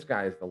this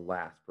guy is the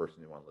last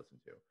person you want to listen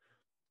to.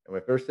 And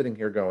if they're sitting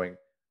here going,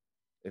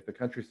 if the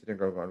country's sitting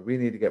here going, we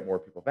need to get more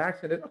people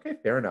vaccinated, okay,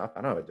 fair enough.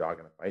 I don't have a dog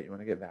in a fight. You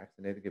want to get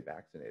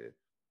vaccinated.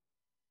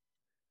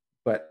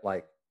 But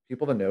like,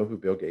 people to know who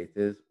Bill Gates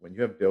is, when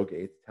you have Bill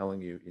Gates telling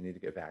you you need to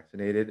get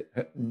vaccinated,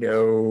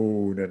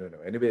 no.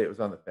 Anybody that was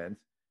on the fence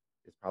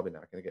is probably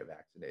not going to get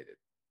vaccinated.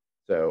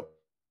 So,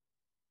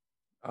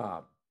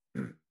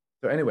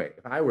 so anyway,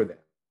 if I were them,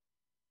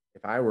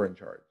 if I were in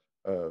charge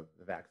of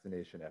the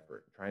vaccination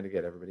effort, trying to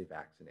get everybody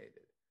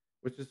vaccinated,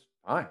 which is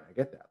fine, I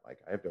get that. Like,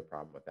 I have no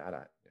problem with that.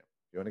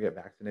 If you want to get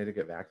vaccinated,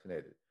 get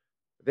vaccinated.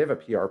 But they have a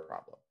PR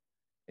problem,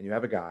 and you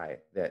have a guy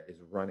that is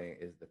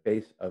the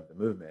face of the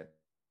movement,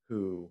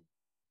 who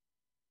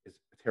is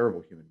a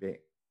terrible human being.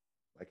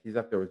 Like, he's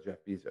up there with Jeff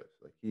Bezos.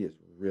 Like, he is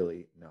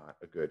really not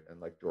a good,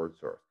 and like George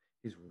Soros,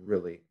 he's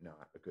really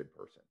not a good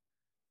person.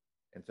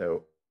 And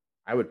so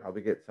I would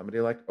probably get somebody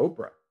like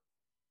Oprah,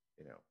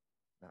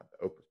 not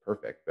that Oprah's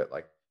perfect, but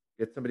like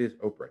get somebody who's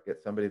Oprah,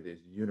 get somebody that is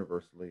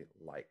universally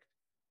liked.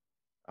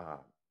 Uh,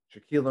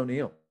 Shaquille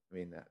O'Neal. I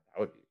mean, that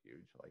would be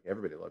huge. Like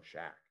everybody loves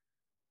Shaq,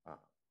 uh,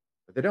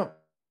 but they don't.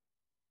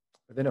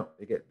 But they don't.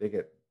 They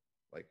get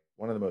like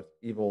one of the most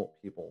evil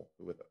people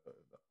who with an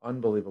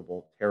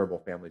unbelievable, terrible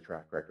family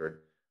track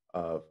record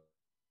of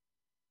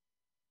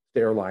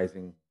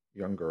sterilizing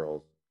young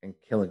girls and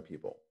killing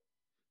people.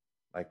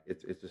 Like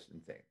it's just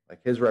insane.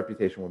 Like his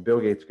reputation when Bill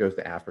Gates goes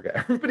to Africa,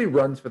 everybody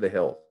runs for the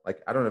hills.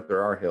 Like I don't know if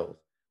there are hills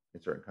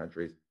in certain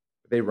countries,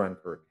 but they run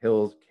for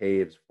hills,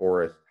 caves,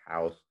 forest,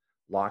 house.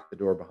 Lock the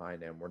door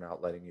behind him. We're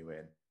not letting you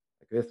in.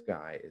 Like this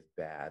guy is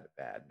bad,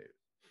 bad news.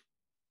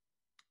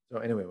 So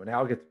anyway, when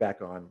Al gets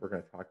back on, we'll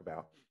talk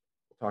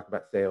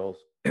about sales.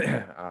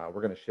 We're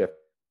going to shift.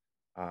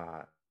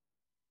 Uh,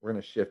 we're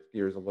going to shift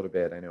gears a little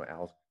bit. I know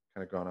Al's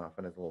kind of gone off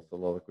on his little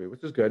soliloquy,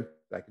 which is good.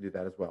 I can do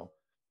that as well.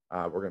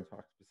 We're going to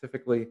talk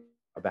specifically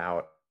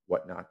about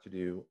what not to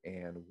do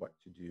and what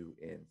to do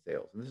in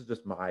sales. And this is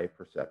just my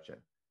perception.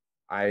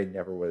 I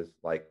never was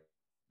like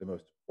the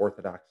most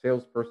orthodox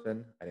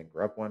salesperson. I didn't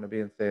grow up wanting to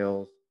be in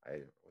sales. I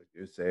didn't really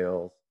do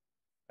sales.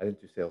 I didn't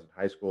do sales in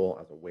high school.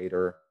 I was a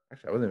waiter.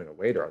 Actually, I wasn't even a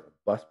waiter. I was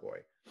a busboy.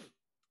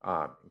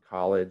 In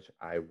college,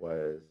 I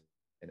was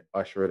an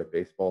usher at a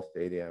baseball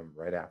stadium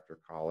right after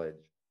college.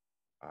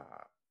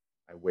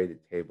 I waited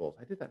tables.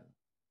 I did that.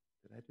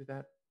 Did I do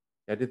that?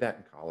 Yeah, I did that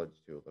in college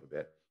too, a little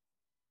bit.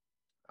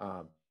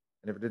 I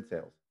never did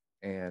sales.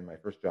 And my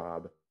first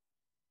job,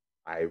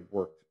 I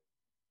worked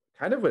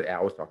kind of what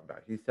Al was talking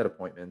about. He set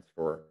appointments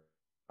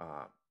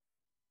uh,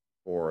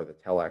 for the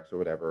telex or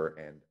whatever.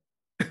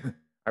 And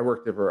I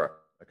worked over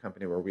a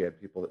company where we had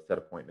people that set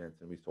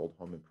appointments and we sold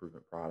home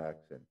improvement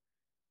products and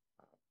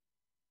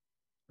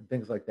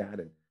things like that.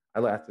 And I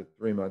lasted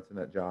 3 months in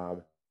that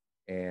job.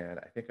 And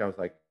I think I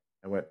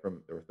went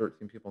from, there were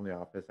 13 people in the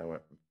office. I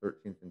went from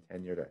 13th in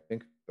tenure to I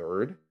think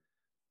third.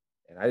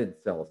 And I didn't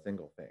sell a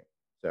single thing.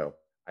 So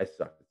I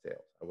sucked at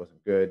sales. I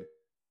wasn't good.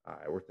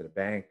 I worked at a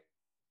bank,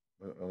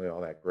 wasn't really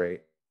all that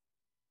great.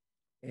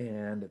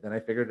 And then I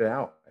figured it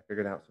out. I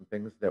figured out some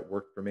things that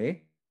worked for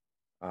me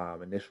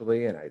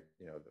initially. And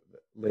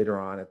later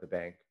on at the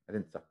bank, I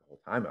didn't suck the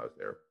whole time I was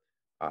there.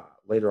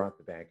 Later on at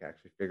the bank, I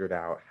actually figured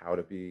out how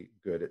to be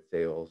good at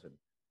sales. And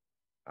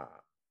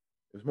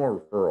it was more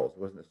referrals. It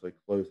wasn't necessarily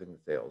closing the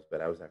sales, but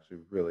I was actually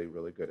really,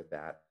 really good at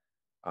that.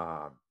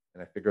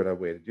 And I figured out a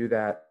way to do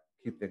that,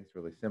 keep things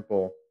really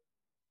simple.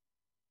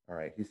 All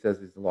right, he says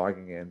he's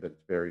logging in, but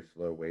it's very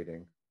slow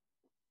waiting.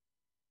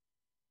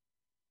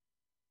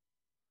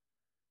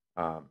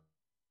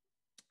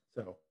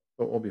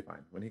 But we'll be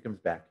fine. When he comes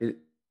back,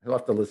 he'll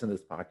have to listen to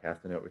this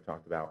podcast to know what we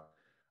talked about.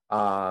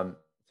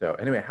 So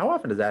anyway, how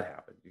often does that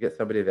happen? You get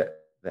somebody that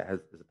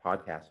is a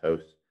podcast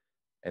host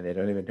and they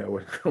don't even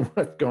know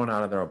what's going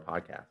on in their own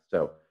podcast.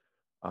 So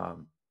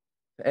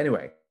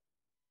anyway,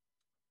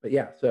 but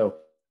yeah, so,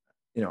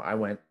 I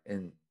went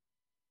and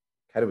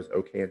kind of was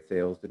okay in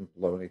sales, didn't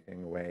blow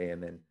anything away.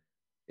 And then,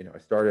 I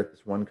started at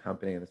this one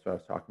company, and that's what I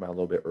was talking about a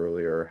little bit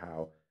earlier,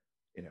 how,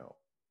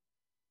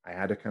 I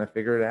had to kind of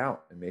figure it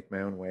out and make my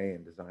own way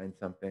and design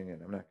something.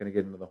 And I'm not going to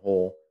get into the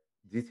whole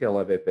detail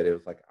of it, but it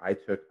was like I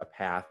took a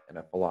path and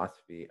a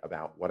philosophy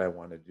about what I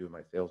wanted to do in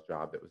my sales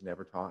job that was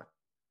never taught.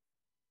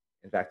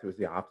 In fact, it was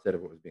the opposite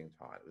of what was being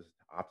taught. It was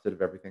the opposite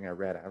of everything I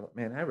read.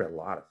 I read a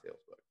lot of sales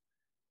books,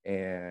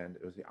 and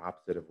it was the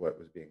opposite of what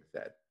was being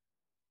said.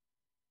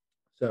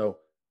 So,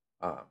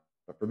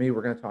 but for me,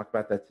 we're going to talk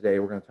about that today.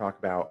 We're going to talk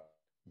about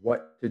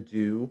what to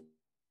do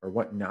or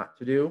what not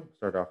to do.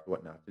 Start off with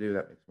what not to do.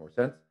 That makes more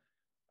sense.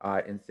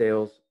 In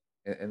sales,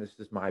 and this is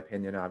just my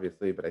opinion,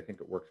 obviously, but I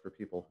think it works for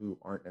people who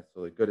aren't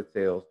necessarily good at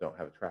sales, don't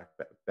have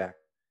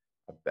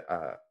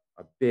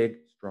a big,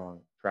 strong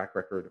track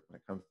record when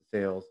it comes to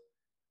sales,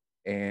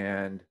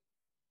 and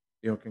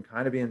can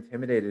kind of be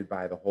intimidated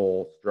by the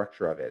whole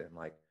structure of it. And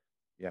like,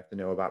 you have to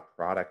know about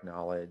product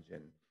knowledge,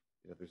 and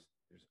there's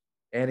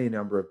any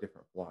number of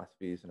different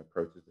philosophies and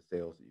approaches to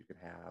sales that you can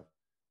have.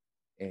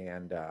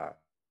 And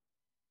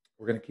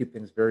we're going to keep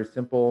things very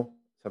simple,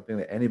 something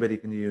that anybody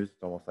can use.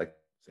 It's almost like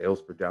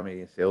sales for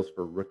dummies, sales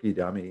for rookie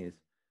dummies.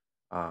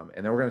 And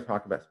then we're going to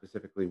talk about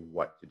specifically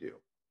what to do.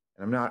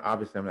 And I'm not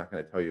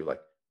going to tell you like,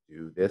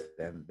 do this,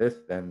 then this,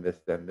 then this,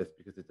 then this,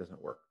 because it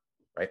doesn't work,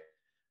 right?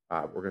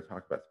 We're going to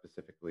talk about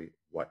specifically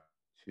what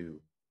to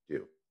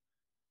do.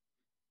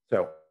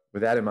 So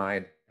with that in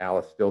mind, Al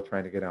is still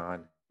trying to get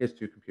on his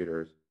two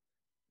computers.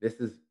 This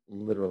is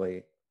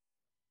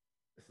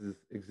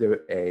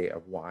exhibit A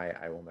of why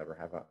I will never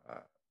have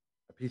a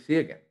PC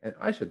again. And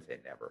I shouldn't say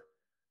never.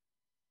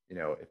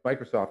 If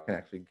Microsoft can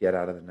actually get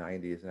out of the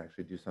 90s and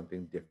actually do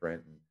something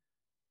different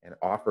and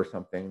offer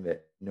something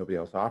that nobody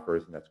else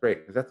offers, and that's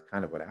great, because that's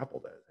kind of what Apple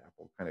does.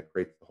 Apple kind of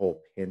creates the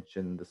whole pinch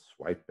and the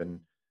swipe and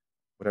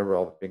whatever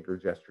all the finger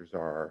gestures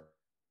are.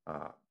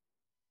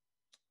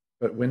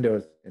 But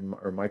Windows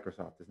or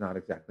Microsoft is not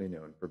exactly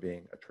known for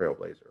being a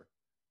trailblazer.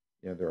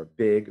 They're a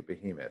big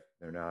behemoth.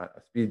 They're not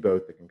a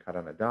speedboat that can cut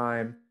on a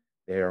dime.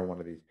 They are one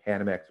of these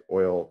Panamax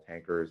oil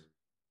tankers.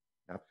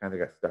 South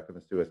Carolina got stuck in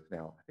the Suez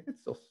Canal. I think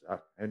it's still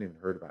stuck. I haven't even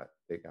heard about it.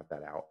 They got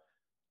that out.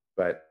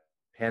 But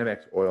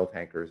Panamax oil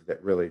tankers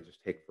that really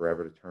just take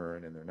forever to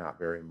turn, and they're not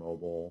very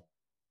mobile.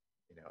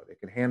 They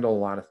can handle a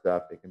lot of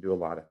stuff. They can do a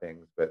lot of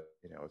things. But,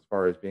 as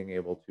far as being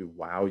able to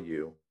wow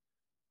you,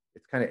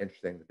 it's kind of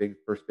interesting. The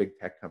first big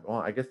tech company,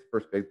 well, I guess the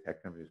first big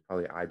tech company was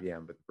probably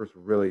IBM, but the first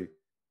really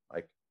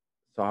like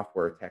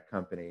software tech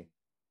company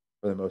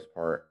for the most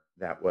part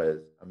that was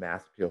a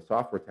mass appeal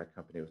software tech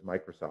company was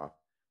Microsoft.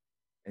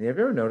 And you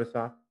ever noticed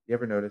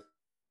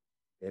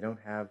they don't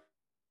have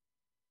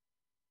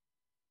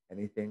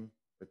anything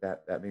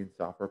but that means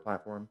software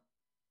platform?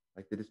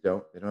 Like they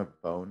don't have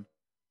a phone.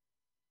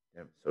 They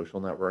have a social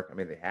network. I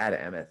mean, they had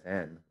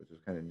MSN, which was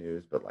kind of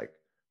news, but like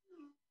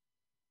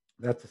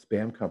that's a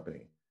spam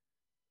company.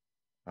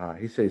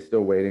 He says he's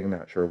still waiting,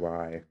 not sure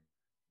why.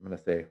 I'm going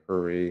to say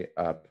hurry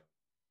up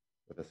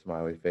with a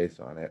smiley face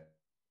on it.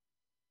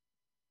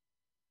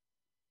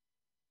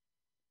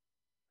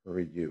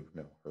 Hurry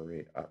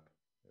up.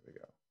 There we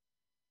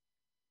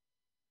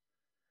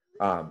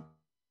go.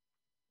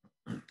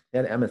 They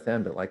had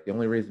MSN, but like the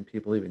only reason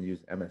people even use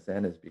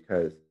MSN is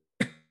because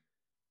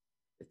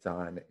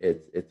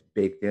it's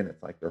baked in.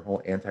 It's like their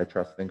whole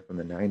antitrust thing from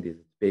the 90s.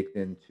 It's baked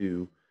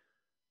into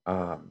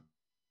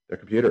their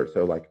computer.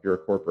 So like if you're a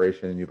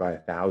corporation and you buy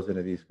 1,000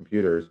 of these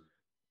computers,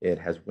 it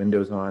has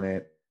Windows on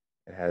it.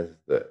 It has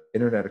the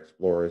Internet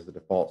Explorer as the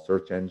default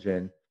search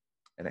engine,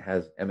 and it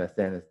has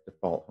MSN as the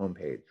default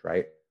homepage,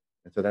 right?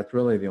 And so that's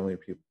really the only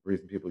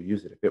reason people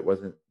use it. If it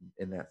wasn't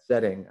in that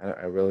setting,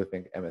 I really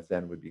think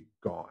MSN would be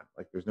gone.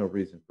 Like there's no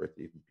reason for it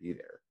to even be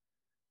there.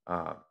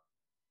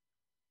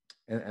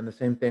 And the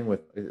same thing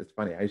with, it's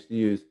funny, I used to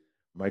use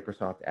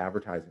Microsoft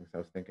advertising. So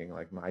I was thinking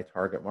like my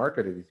target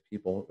market are these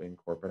people in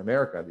corporate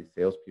America, these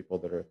salespeople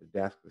that are at the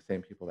desk, the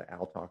same people that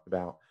Al talked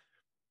about.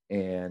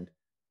 And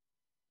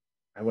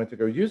I went to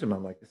go use them.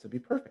 I'm like, this would be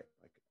perfect.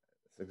 Like,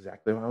 it's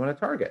exactly what I want to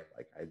target.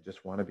 Like, I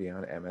just want to be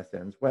on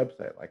MSN's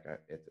website. Like,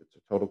 it's a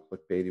total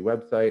clickbaity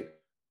website.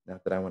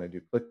 Not that I want to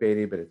do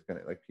clickbaity, but it's going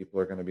to, like, people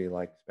are going to be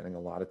like spending a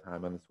lot of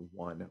time on this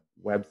one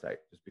website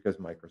just because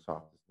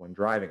Microsoft is the one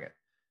driving it.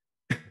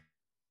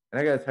 And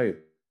I got to tell you,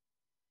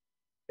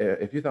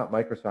 if you thought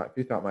my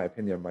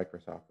opinion of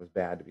Microsoft was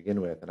bad to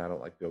begin with, and I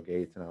don't like Bill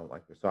Gates and I don't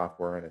like their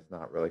software and it's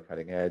not really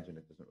cutting edge and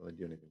it doesn't really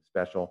do anything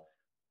special,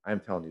 I'm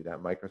telling you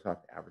that Microsoft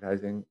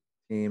advertising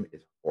team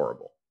is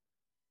horrible.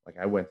 Like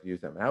I went to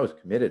use them and I was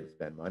committed to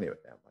spend money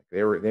with them. Like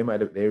they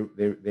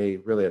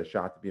really had a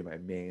shot to be my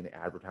main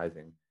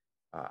advertising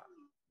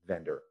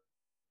vendor.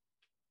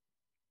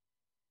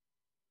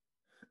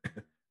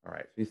 All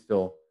right, so he's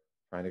still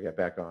trying to get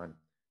back on.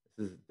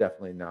 This is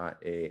definitely not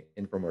a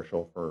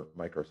infomercial for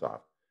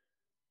Microsoft.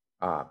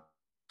 But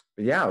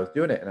yeah, I was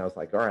doing it and I was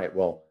like, all right,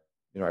 well,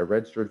 I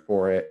registered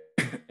for it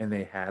and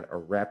they had a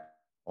rep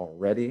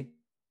already.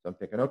 So I'm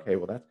thinking, okay,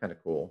 well, that's kind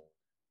of cool.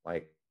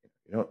 Like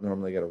you don't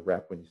normally get a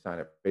rep when you sign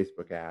up for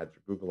Facebook ads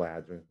or Google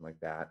ads or anything like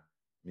that.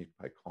 You can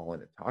probably call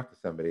in and talk to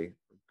somebody.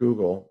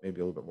 Google,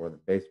 maybe a little bit more than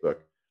Facebook.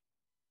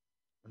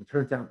 And it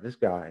turns out this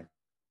guy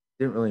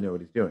didn't really know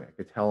what he's doing. I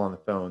could tell on the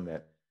phone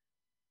that,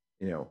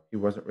 he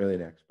wasn't really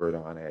an expert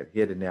on it. He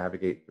had to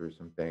navigate through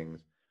some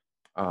things.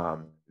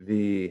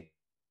 The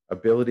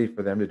ability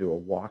for them to do a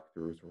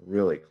walkthrough is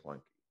really clunky,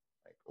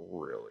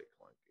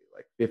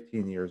 like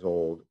 15 years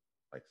old,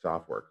 like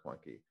software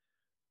clunky.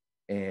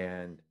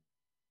 And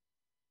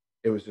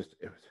oh my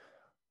God,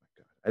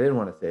 I didn't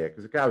want to say it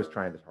because the guy was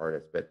trying his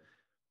hardest, but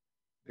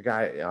the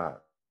guy,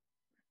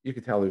 you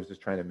could tell he was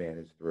just trying to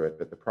manage through it,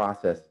 but the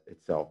process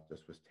itself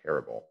just was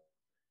terrible.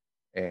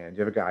 And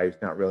you have a guy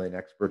who's not really an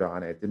expert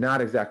on it,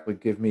 didn't exactly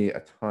give me a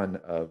ton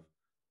of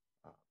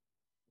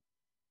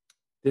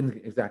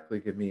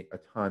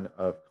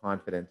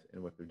confidence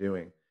in what they're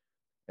doing.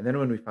 And then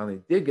when we finally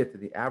did get to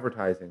the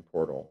advertising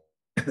portal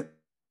for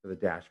the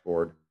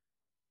dashboard,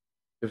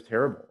 it was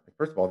terrible. Like,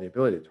 first of all, the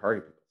ability to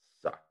target people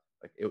sucked.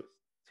 Like it was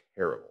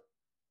terrible.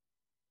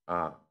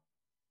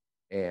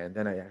 And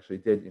then I actually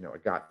did, I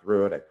got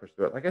through it. I pushed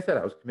through it. Like I said,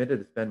 I was committed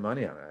to spend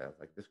money on it. I was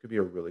like, this could be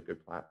a really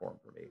good platform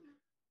for me.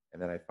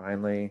 And then I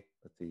finally,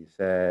 you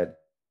said,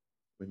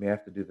 we may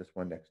have to do this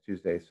one next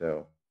Tuesday.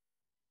 So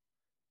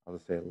I'll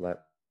just say,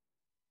 let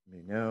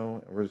me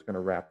know. And we're just going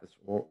to wrap this.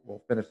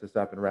 We'll finish this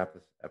up and wrap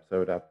this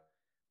episode up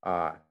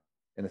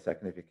in a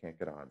second if you can't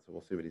get on. So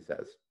we'll see what he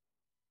says.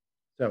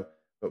 So,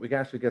 but we can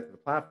actually get to the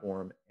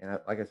platform. And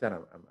like I said,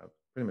 I'm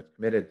pretty much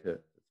committed to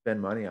spend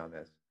money on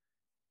this.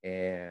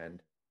 And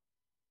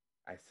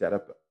I set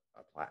up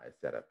a what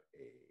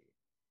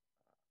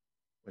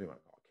do you want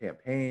to call it?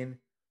 Campaign.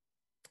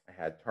 I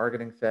had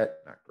targeting set,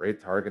 not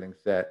great targeting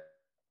set.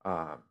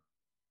 All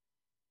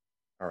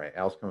right,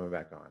 Al's coming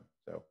back on.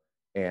 So,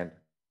 and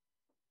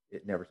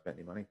it never spent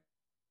any money.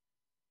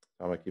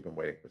 So I'm gonna keep him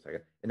waiting for a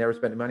second. It never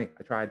spent any money.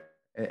 I tried,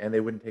 and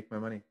they wouldn't take my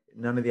money.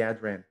 None of the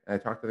ads ran. And I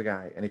talked to the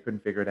guy, and he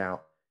couldn't figure it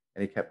out.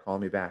 And he kept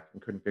calling me back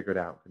and couldn't figure it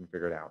out.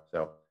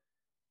 So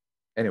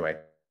anyway,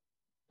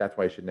 that's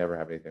why you should never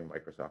have anything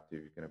Microsoft do.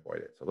 You can avoid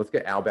it. So let's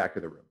get Al back to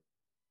the room.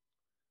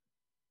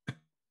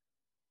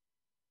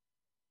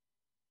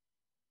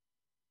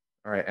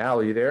 All right, Al,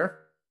 are you there?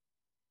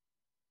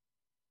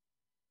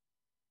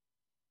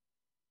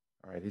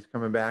 All right, he's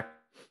coming back.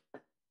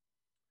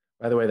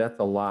 By the way, that's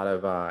a lot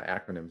of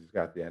acronyms he's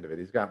got at the end of it.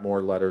 He's got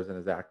more letters in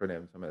his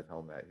acronyms. I'm going to tell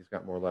him that. He's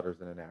got more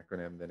letters in an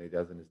acronym than he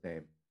does in his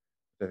name,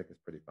 which I think is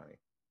pretty funny.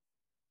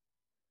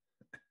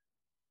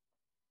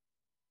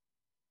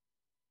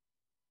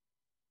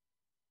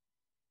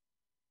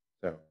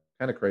 So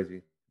kind of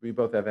crazy. We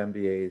both have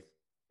MBAs.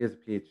 He has a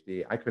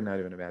PhD. I could not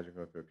even imagine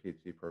going through a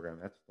PhD program.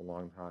 That's just a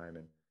long time.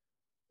 And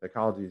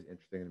psychology is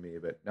interesting to me,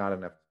 but not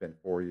enough to spend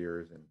 4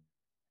 years. And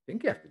I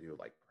think you have to do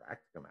like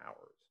practicum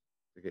hours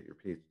to get your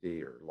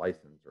PhD or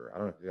license, or I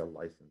don't know if you have a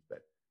license,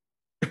 but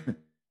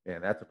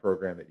man, that's a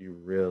program that you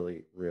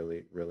really,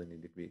 really, really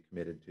need to be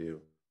committed to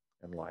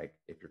and like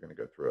if you're going to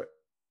go through it.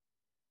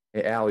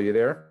 Hey, Al, are you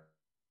there?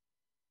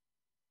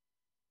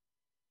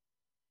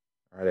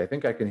 All right, I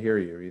think I can hear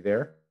you. Are you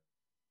there?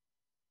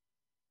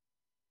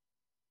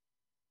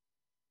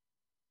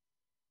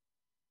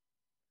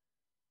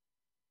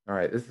 All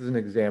right, this is an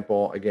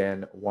example,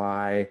 again,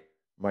 why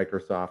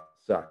Microsoft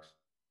sucks.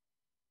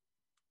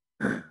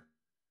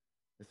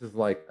 This is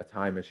like a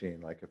time machine.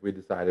 Like if we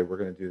decided we're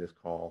going to do this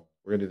call,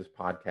 we're going to do this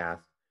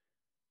podcast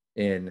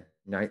in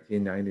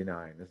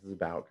 1999, this is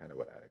about kind of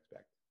what I'd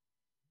expect.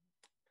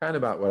 Kind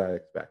of about what I'd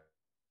expect.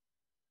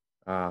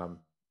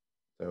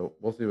 So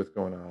we'll see what's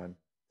going on.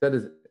 That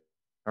is,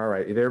 all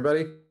right, you there,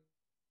 buddy?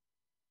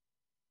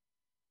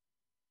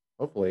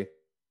 Hopefully.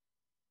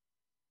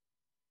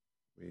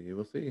 We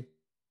will see.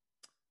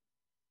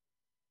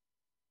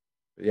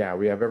 But yeah,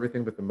 we have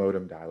everything but the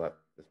modem dial-up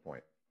at this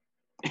point.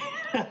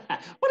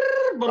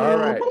 All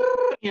right.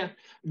 Yeah,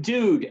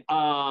 dude,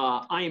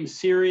 I am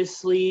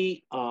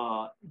seriously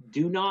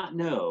do not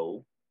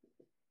know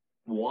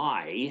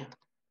why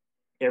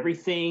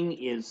everything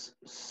is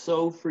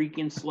so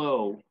freaking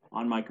slow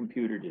on my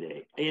computer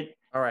today.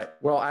 All right.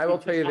 Well, I will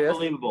tell you this.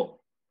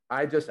 Unbelievable.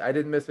 I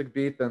didn't miss a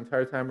beat the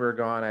entire time we were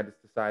gone. I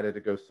just decided to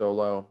go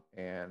solo,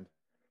 and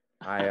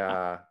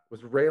I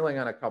was railing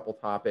on a couple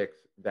topics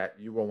that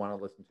you will want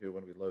to listen to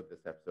when we load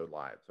this episode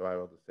live. So I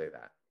will just say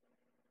that.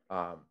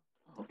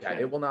 Okay. Yeah,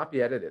 it will not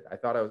be edited. I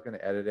thought I was going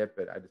to edit it,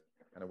 but I just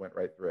kind of went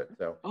right through it.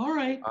 So, all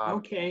right.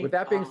 Okay. With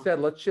that being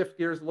said, let's shift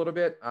gears a little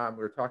bit. We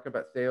were talking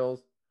about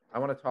sales. I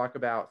want to talk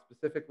about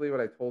specifically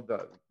what I told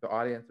the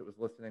audience that was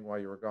listening while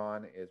you were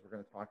gone is we're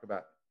going to talk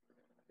about,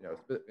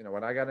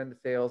 when I got into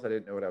sales, I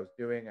didn't know what I was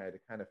doing. I had to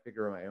kind of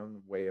figure my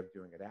own way of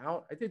doing it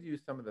out. I did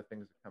use some of the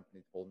things the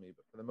company told me,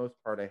 but for the most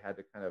part, I had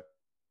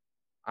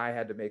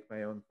to make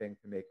my own thing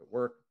to make it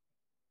work.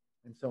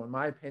 And so in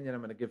my opinion,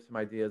 I'm going to give some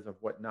ideas of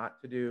what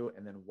not to do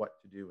and then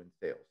what to do in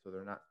sales. So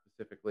they're not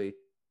specifically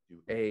do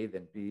A,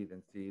 then B,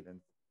 then C,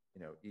 then,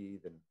 E,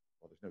 then,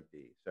 well, there's no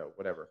D. So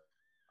whatever.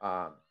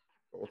 But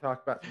we'll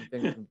talk about some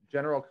things, some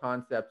general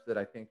concepts that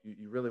I think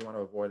you really want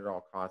to avoid at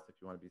all costs if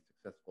you want to be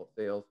successful at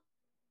sales.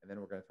 And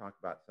then we're going to talk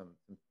about some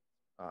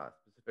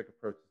specific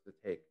approaches to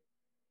take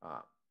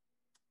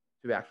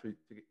to actually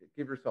to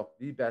give yourself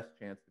the best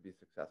chance to be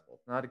successful.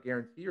 It's not a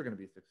guarantee you're going to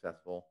be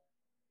successful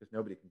because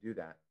nobody can do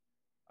that.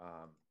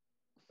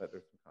 But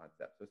there's some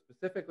concepts. So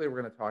specifically, we're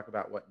going to talk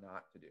about what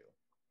not to do.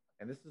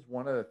 And this is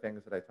one of the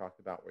things that I talked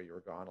about where you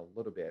were gone a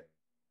little bit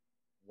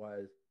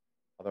was,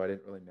 although I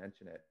didn't really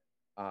mention it,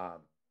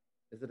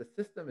 is that a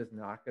system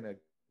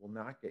will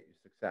not get you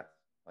success.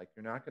 Like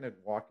you're not going to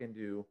walk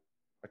into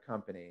a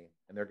company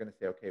and they're going to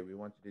say, okay, we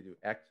want you to do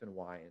X and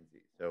Y and Z.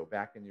 So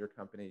back in your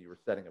company, you were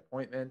setting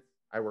appointments.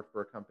 I worked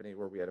for a company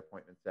where we had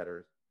appointment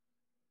setters.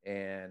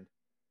 And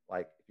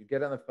like, if you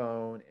get on the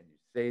phone and you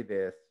say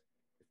this,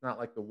 it's not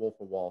like the Wolf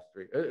of Wall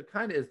Street. It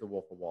kind of is the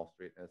Wolf of Wall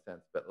Street in a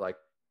sense, but like,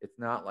 it's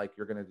not like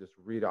you're going to just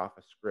read off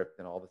a script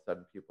and all of a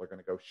sudden people are going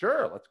to go,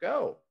 sure, let's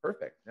go.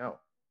 Perfect. No,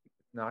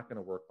 it's not going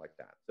to work like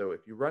that. So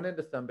if you run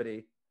into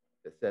somebody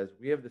that says,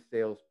 we have the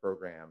sales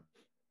program,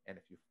 and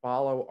if you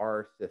follow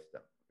our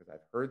system, because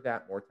I've heard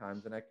that more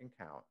times than I can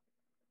count,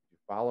 if you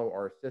follow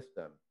our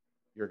system,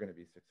 you're going to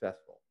be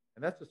successful.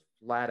 And that's just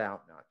flat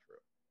out not true.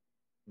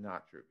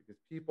 Not true, because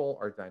people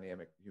are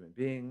dynamic human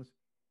beings.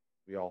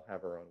 We all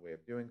have our own way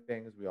of doing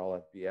things. We all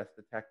have BS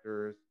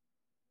detectors,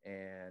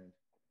 and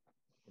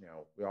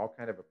we all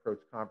kind of approach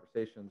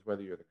conversations,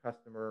 whether you're the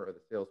customer or the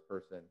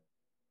salesperson,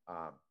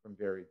 from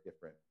very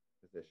different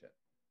positions.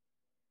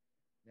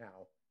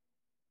 Now,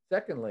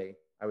 secondly,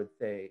 I would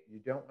say you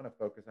don't want to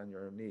focus on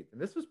your own needs.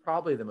 And this was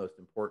probably the most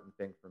important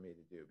thing for me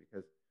to do,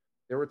 because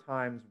there were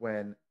times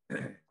when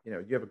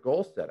you have a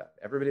goal set up.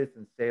 Everybody that's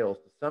in sales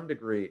to some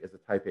degree is a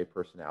type A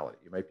personality.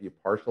 You might be a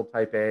partial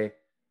type A,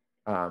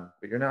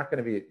 but you're not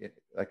going to be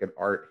like an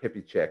art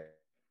hippie chick,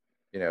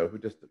 who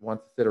just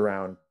wants to sit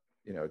around,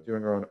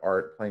 doing her own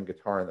art, playing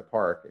guitar in the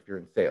park. If you're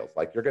in sales,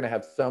 like you're going to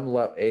have some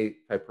level A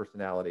type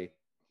personality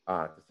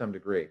to some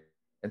degree.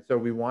 And so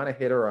we want to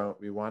hit our own.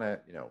 We want to,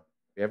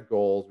 we have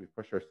goals. We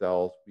push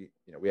ourselves.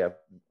 We have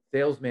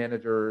sales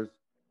managers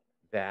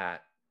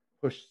that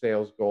push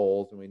sales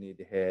goals, and we need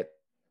to hit.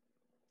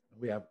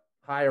 We have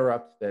higher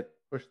ups that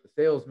push the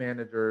sales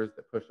managers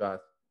that push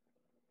us.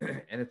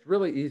 And it's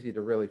really easy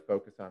to really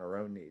focus on our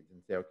own needs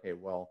and say, okay,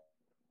 well,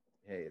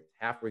 hey, it's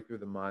halfway through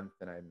the month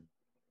and I'm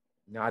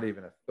not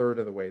even a third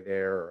of the way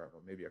there, or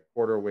maybe a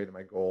quarter away to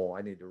my goal.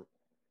 I need to,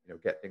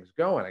 get things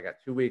going. I got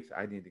 2 weeks.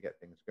 I need to get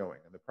things going.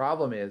 And the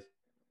problem is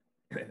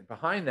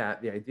behind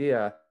that, the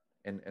idea,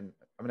 and I'm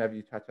going to have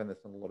you touch on this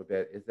in a little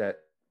bit, is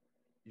that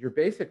you're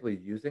basically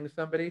using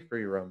somebody for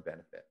your own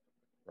benefit,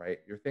 right?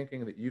 You're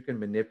thinking that you can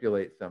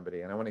manipulate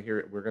somebody. And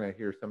we're going to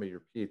hear some of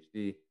your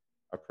PhD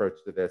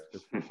approach to this,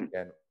 because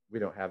again, I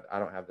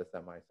don't have this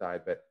on my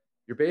side, but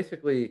you're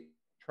basically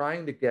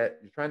trying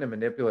to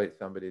manipulate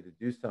somebody to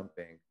do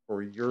something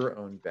for your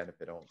own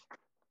benefit only.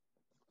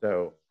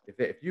 So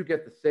if you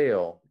get the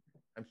sale,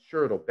 I'm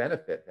sure it'll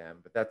benefit them,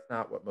 but that's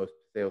not what most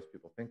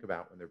salespeople think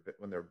about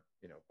when they're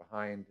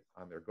behind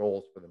on their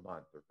goals for the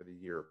month or for the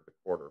year, or for the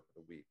quarter, or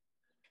for the week.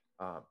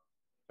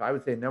 So I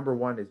would say number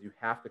one is you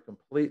have to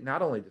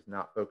not only just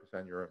not focus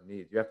on your own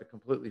needs, you have to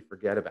completely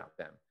forget about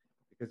them,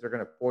 because they're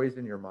going to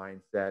poison your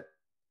mindset,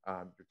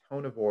 your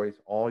tone of voice,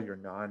 all your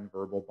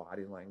nonverbal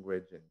body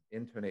language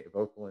and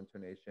vocal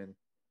intonation.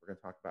 We're going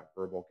to talk about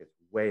verbal gets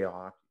way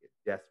off, you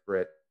get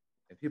desperate,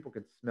 and people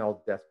can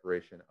smell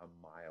desperation a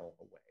mile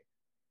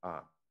away.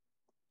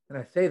 And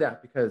I say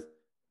that because,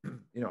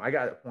 I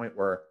got to a point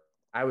where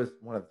I was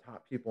one of the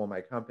top people in my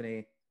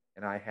company,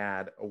 and I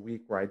had a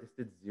week where I just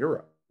did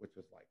zero, which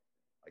was like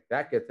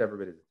that gets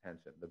everybody's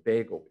attention, the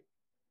bagel week.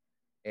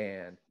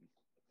 And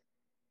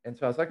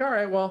so I was like, all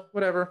right, well,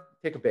 whatever,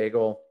 take a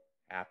bagel,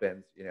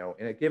 happens.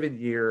 In a given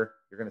year,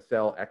 you're going to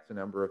sell X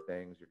number of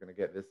things. You're going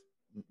to get this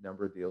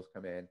number of deals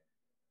come in.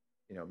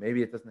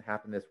 Maybe it doesn't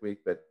happen this week,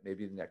 but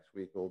maybe the next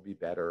week will be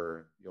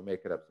better. You'll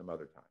make it up some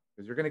other time,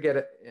 because you're going to get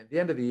it at the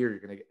end of the year. You're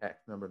going to get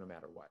X number no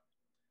matter what.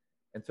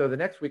 And so the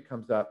next week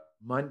comes up,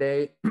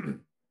 Monday,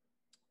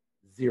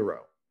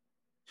 0.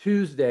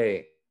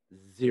 Tuesday,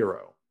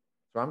 0.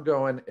 So I'm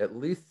going at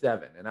least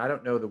 7. And I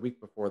don't know the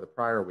week before, the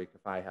prior week,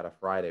 if I had a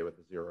Friday with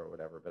a 0 or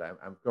whatever, but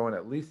I'm going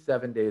at least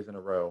 7 days in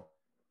a row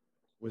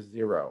with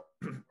 0.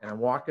 And I'm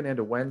walking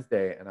into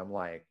Wednesday and I'm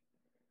like,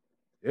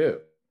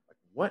 dude,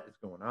 what is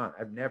going on?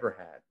 I've never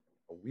had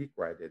a week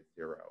where I did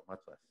 0, much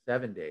less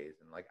 7 days.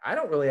 And I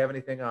don't really have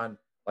anything on,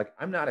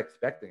 I'm not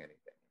expecting anything.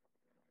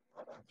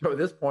 So at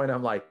this point,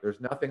 I'm like,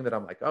 there's nothing that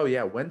I'm like, oh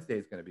yeah, Wednesday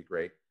is going to be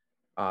great.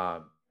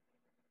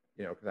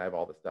 Because I have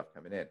all this stuff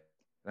coming in.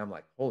 And I'm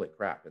like, holy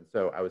crap. And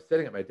so I was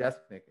sitting at my desk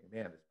thinking,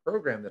 man, this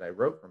program that I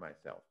wrote for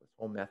myself, this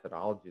whole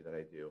methodology that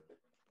I do,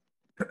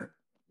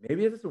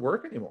 maybe it doesn't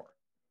work anymore.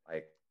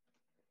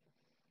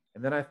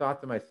 And then I thought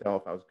to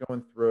myself, I was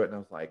going through it and I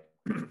was like,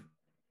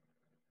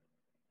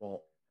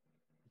 well,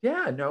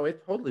 yeah, no,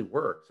 it totally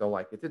worked. So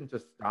it didn't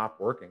just stop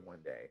working one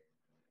day.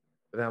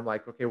 But then I'm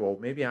like, okay, well,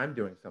 maybe I'm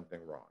doing something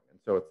wrong. And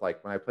so it's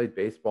like when I played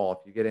baseball, if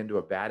you get into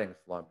a batting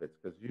slump, it's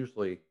because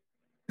usually,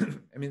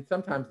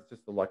 sometimes it's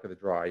just the luck of the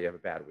draw. You have a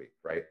bad week,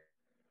 right?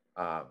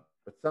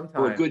 But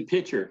sometimes, or a good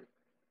pitcher.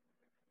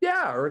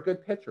 Yeah, or a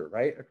good pitcher,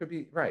 right? It could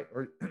be right,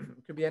 or it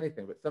could be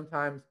anything. But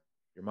sometimes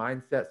your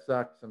mindset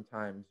sucks.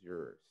 Sometimes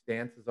your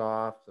stance is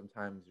off.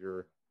 Sometimes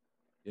you're,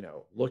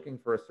 looking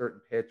for a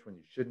certain pitch when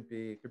you shouldn't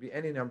be. It could be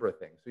any number of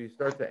things. So you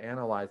start to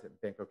analyze it and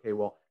think, okay,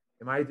 well,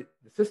 the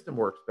system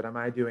works, but am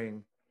I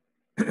doing,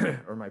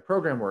 or my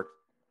program works,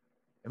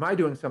 am I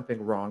doing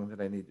something wrong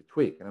that I need to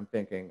tweak? And I'm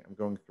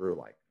going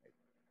through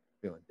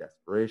feeling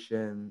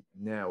desperation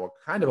now, well,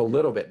 kind of a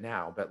little bit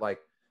now, but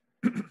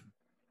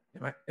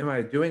am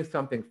I doing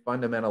something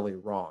fundamentally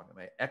wrong? Am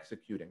I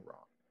executing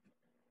wrong?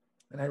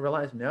 And I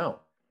realized no.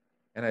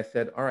 And I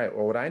said, all right,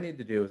 well, what I need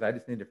to do is I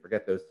just need to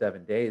forget those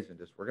 7 days and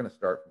we're going to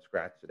start from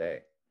scratch today.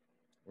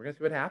 We're going to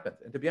see what happens.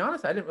 And to be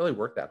honest, I didn't really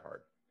work that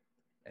hard.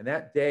 And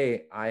that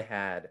day I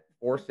had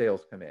 4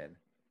 sales come in,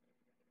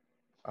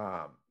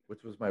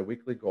 which was my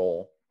weekly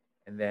goal.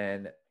 And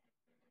then,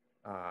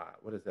 I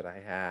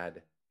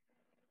had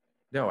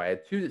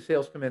 2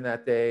 sales come in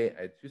that day.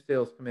 I had 2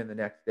 sales come in the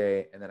next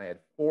day. And then I had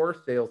 4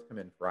 sales come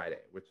in Friday,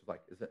 which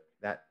is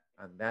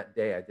on that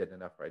day I did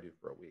enough I do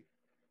for a week.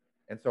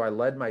 And so I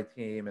led my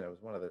team, and it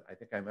was I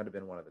think I might have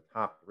been one of the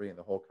top 3 in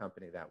the whole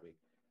company that week.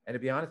 And to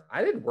be honest,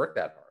 I didn't work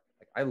that hard.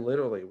 I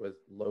literally was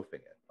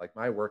loafing it.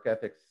 My work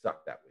ethic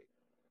sucked that week,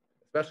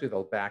 especially the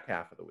back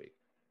half of the week.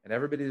 And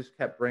everybody just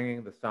kept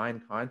bringing the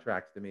signed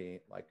contracts to me,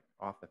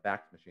 off the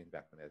fax machine,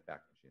 back when they had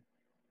fax machines,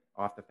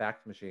 off the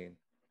fax machine.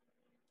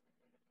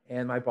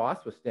 And my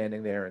boss was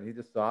standing there, and he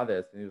just saw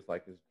this, and he was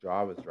like, his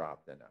jaw was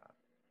dropped. And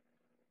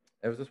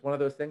it was just one of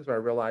those things where I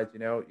realized,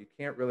 you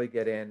can't really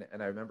get in.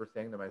 And I remember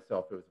saying to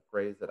myself, it was a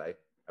phrase that I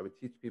would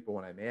teach people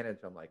when I manage.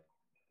 I'm like,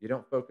 you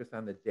don't focus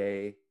on the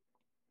day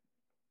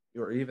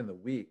or even the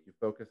week. You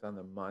focus on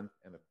the month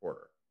and the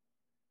quarter.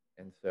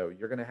 And so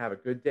you're going to have a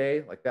good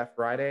day. Like that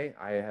Friday,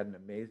 I had an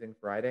amazing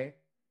Friday.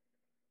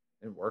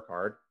 Didn't work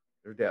hard.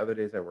 There were other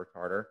days I worked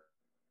harder,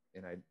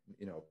 and I,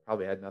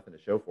 probably had nothing to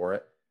show for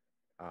it.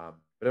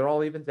 But it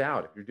all evens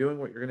out. If you're doing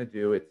what you're going to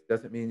do, it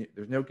doesn't mean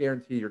there's no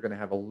guarantee you're going to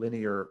have a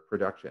linear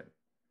production.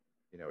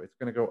 It's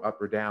going to go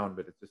up or down,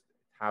 but it's just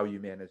how you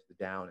manage the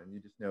down, and you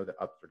just know the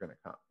ups are going to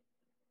come.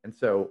 And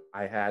so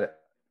I had,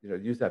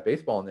 use that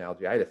baseball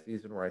analogy. I had a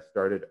season where I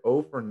started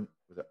 0 for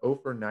was it 0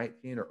 for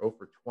 19 or 0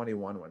 for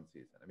 21 one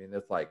season. I mean,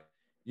 it's like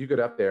you get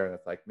up there and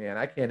it's like, man,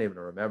 I can't even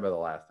remember the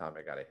last time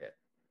I got a hit.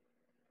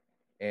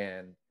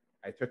 And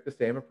I took the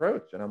same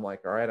approach, and I'm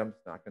like, all right, I'm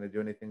just not going to do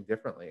anything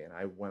differently. And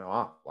I went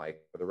off,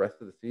 like, for the rest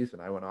of the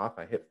season. I went off.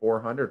 I hit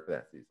 400 for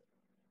that season,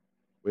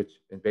 which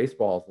in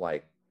baseball is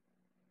like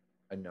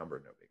a number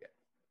nobody gets.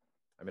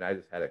 I mean, I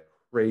just had a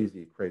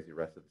crazy, crazy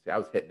rest of the season. I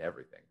was hitting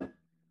everything.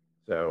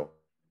 So,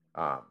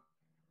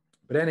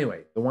 but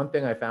anyway, the one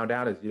thing I found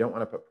out is you don't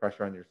want to put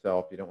pressure on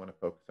yourself. You don't want to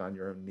focus on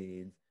your own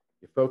needs.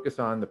 You focus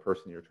on the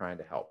person you're trying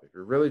to help. If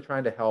you're really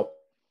trying to help,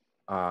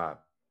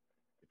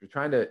 if you're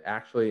trying to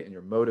actually, and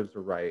your motives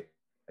are right,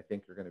 I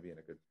think you're going to be in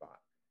a good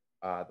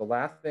spot. The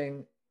last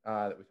thing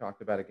that we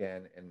talked about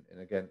again, and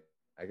again,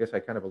 I guess I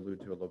kind of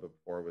alluded to a little bit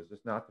before, was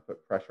just not to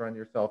put pressure on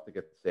yourself to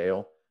get the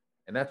sale.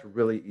 And that's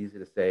really easy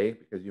to say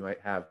because you might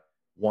have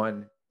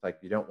one, like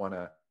you don't want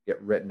to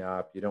get written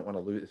up. You don't want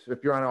to lose. So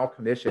if you're on all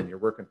commission, you're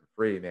working for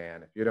free,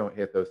 man. If you don't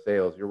hit those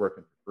sales, you're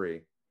working for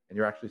free. And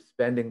you're actually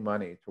spending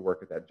money to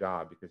work at that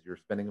job because you're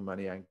spending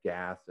money on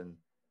gas and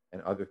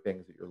other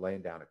things that you're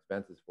laying down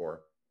expenses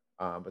for.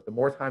 But the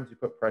more times you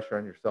put pressure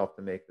on yourself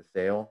to make the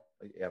sale,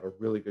 like you have a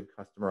really good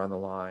customer on the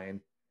line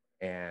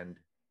and,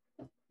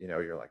 you know,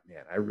 you're like,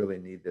 man, I really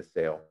need this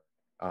sale.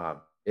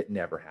 It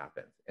never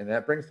happens. And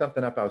that brings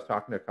something up I was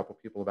talking to a couple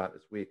people about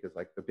this week is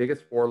like the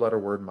biggest 4-letter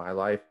word in my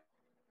life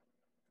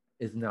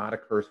is not a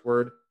curse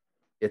word.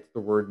 It's the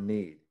word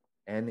need,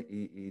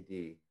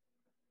 N-E-E-D.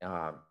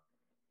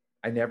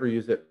 I never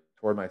use it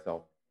toward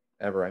myself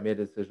ever. I made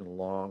a decision a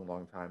long,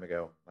 long time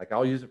ago. Like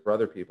I'll use it for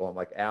other people. I'm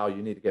like, Al,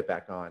 you need to get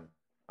back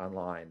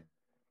online.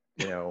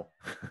 You know,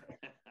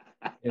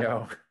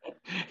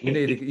 you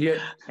need to,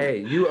 hey,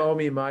 you owe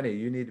me money.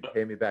 You need to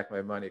pay me back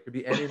my money. It could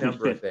be any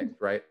number of things,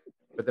 right?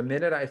 But the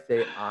minute I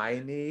say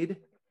I need,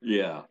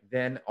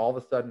 then all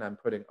of a sudden I'm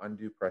putting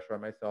undue pressure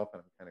on myself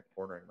and I'm kind of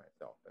cornering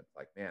myself. And it's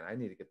like, man, I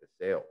need to get the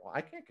sale. Well,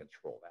 I can't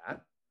control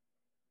that.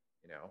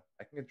 You know,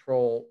 I can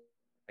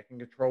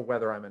control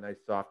whether I'm a nice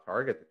soft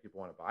target that people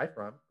want to buy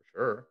from, for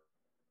sure.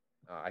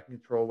 I can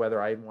control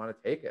whether I even want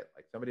to take it.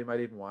 Like somebody might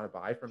even want to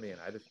buy from me and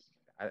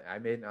I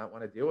may not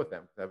want to deal with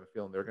them because I have a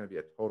feeling they're going to be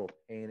a total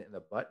pain in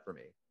the butt for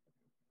me.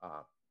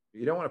 But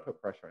you don't want to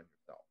put pressure on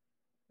yourself.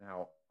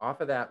 Now,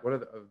 off of that, what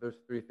are of those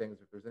 3 things?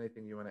 If there's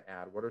anything you want to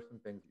add, what are some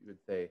things that you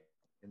would say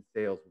in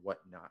sales, what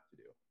not to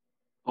do?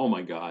 Oh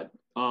my God.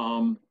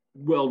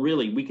 Well,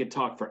 really, we could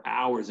talk for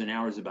hours and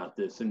hours about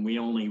this, and we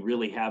only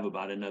really have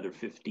about another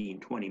 15,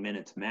 20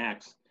 minutes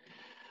max.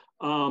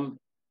 I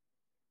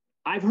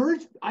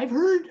heard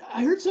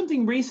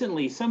something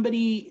recently.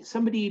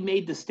 Somebody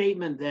made the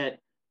statement that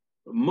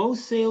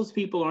most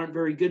salespeople aren't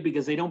very good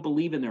because they don't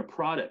believe in their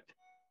product.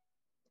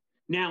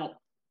 Now,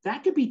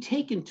 that could be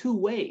taken 2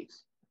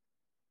 ways.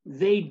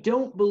 They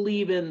don't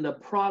believe in the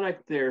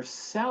product they're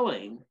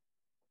selling,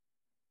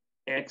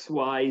 X,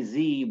 Y,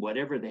 Z,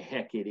 whatever the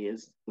heck it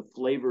is, the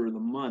flavor of the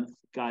month,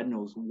 God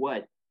knows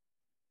what,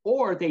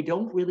 or they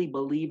don't really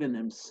believe in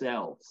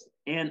themselves.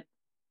 And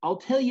I'll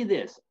tell you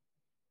this,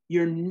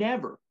 you're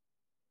never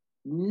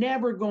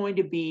going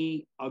to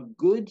be a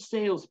good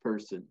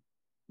salesperson,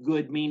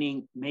 good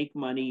meaning make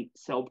money,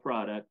 sell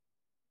product,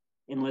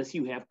 unless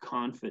you have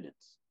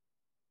confidence.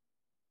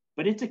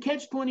 But it's a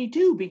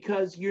catch-22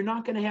 because you're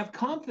not going to have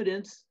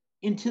confidence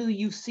until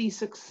you see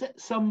success,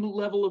 some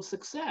level of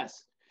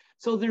success.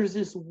 So there's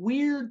this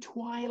weird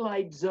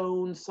twilight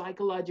zone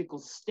psychological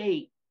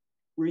state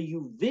where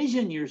you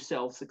vision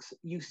yourself,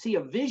 you see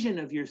a vision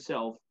of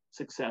yourself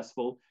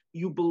successful,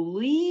 you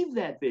believe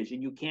that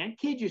vision, you can't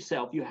kid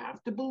yourself, you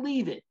have to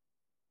believe it.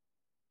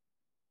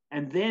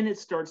 And then it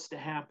starts to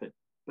happen.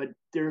 But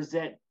there's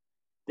that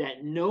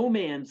no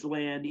man's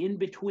land in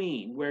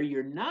between where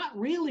you're not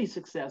really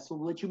successful,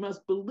 but you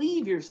must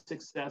believe you're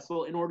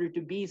successful in order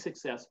to be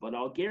successful. And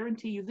I'll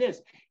guarantee you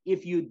this,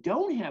 if you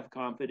don't have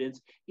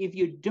confidence, if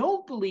you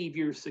don't believe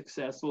you're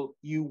successful,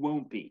 you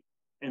won't be,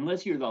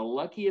 unless you're the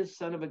luckiest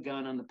son of a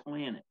gun on the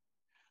planet.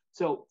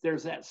 So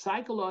there's that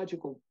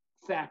psychological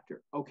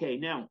factor. Okay,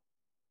 now,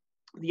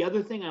 the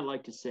other thing I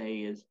like to say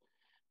is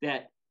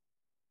that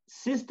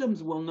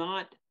systems will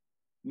not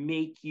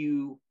make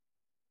you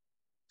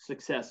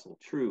successful,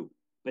 true.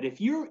 But if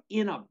you're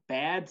in a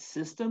bad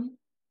system,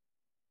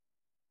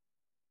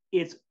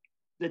 it's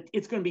going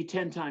to be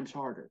 10 times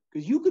harder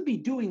because you could be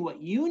doing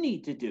what you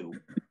need to do,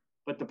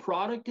 but the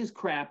product is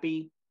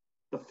crappy,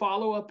 the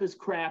follow-up is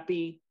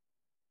crappy,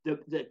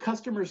 the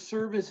customer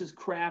service is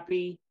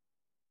crappy,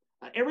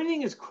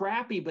 everything is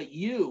crappy but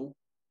you,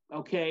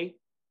 okay?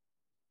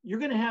 You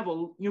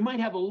might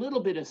have a little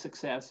bit of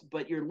success,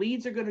 but your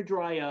leads are going to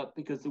dry up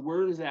because the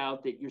word is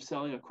out that you're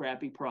selling a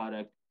crappy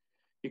product.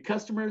 Your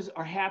customers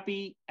are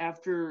happy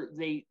after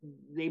they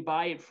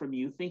buy it from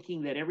you,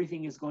 thinking that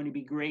everything is going to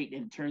be great,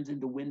 and it turns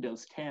into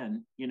Windows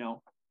 10.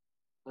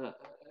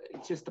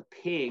 It's just a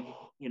pig.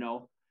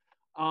 You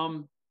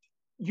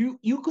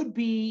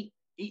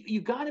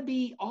got to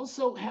be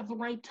also have the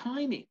right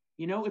timing.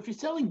 If you're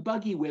selling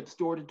buggy whips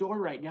door to door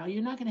right now,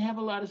 you're not going to have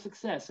a lot of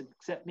success,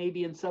 except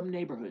maybe in some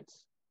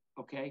neighborhoods.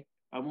 Okay,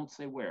 I won't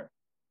say where.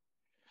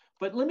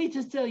 But let me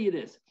just tell you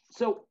this.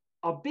 So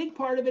a big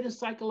part of it is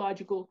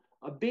psychological.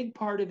 A big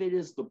part of it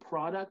is the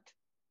product,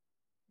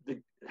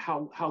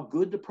 how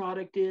good the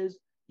product is,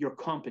 your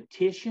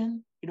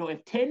competition. You know,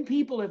 if 10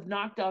 people have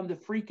knocked on the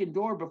freaking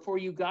door before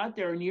you got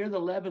there and you're the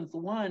 11th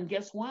one,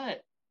 guess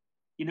what?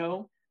 You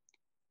know?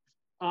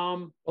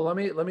 Well, let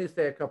me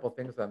say a couple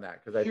things on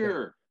that, because I think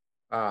Sure.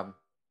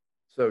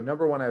 so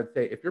number one, I would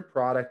say if your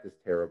product is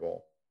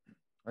terrible,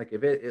 like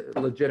if it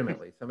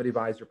legitimately somebody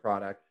buys your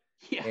product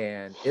Yeah.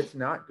 and it's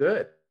not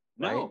good,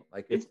 right? No,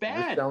 Like it's you're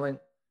bad. selling,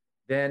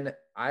 then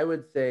I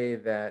would say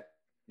that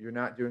you're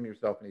not doing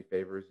yourself any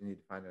favors. You need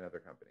to find another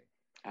company.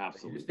 Like, you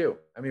Absolutely. just do.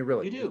 I mean,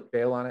 really, You you do. just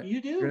bail on it.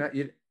 You do. You're not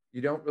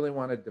you don't really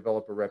want to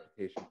develop a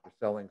reputation for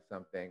selling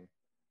something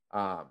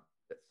that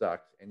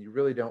sucks, and you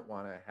really don't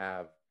want to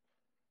have.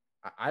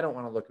 I don't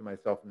want to look at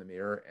myself in the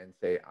mirror and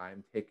say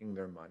I'm taking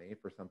their money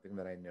for something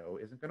that I know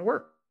isn't going to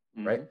work,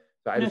 right?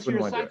 So I just Unless you're wouldn't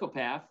a want to do it.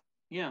 psychopath.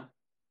 Yeah.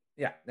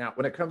 Yeah. Now,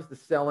 when it comes to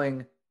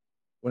selling,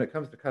 when it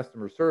comes to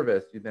customer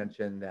service, you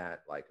mentioned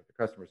that like if the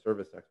customer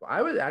service sucks. Well,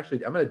 I'm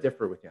going to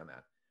differ with you on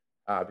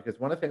that, because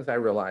one of the things I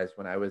realized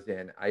when I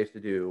used to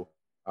do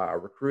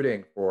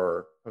recruiting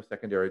for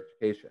post-secondary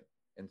education,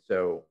 and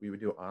so we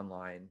would do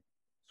online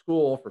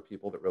school for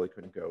people that really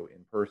couldn't go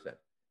in person.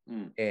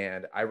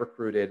 And I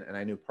recruited, and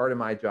I knew part of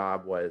my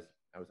job was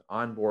I was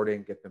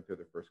onboarding, get them through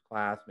their first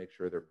class, make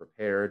sure they're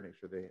prepared, make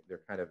sure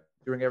they're kind of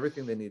doing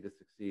everything they need to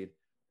succeed.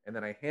 And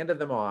then I handed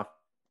them off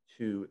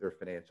to their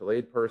financial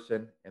aid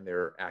person and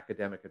their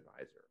academic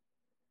advisor.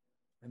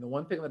 And the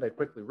one thing that I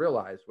quickly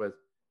realized was,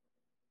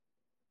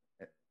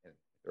 and if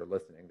they're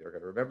listening, they're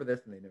going to remember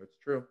this and they know it's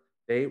true,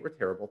 they were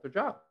terrible at their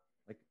job.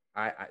 Like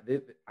I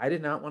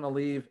did not want to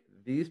leave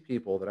these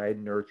people that I had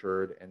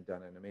nurtured and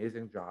done an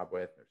amazing job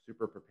with. They're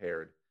super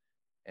prepared,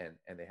 and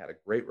they had a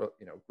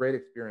great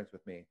experience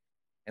with me,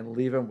 and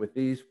leave them with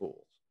these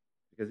fools,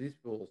 because these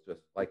fools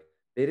just like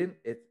they didn't.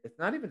 It's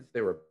not even just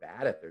they were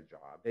bad at their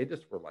job; they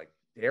just were like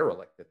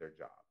derelict at their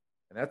job,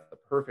 and that's the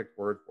perfect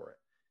word for it.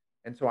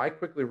 And so I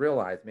quickly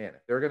realized, man,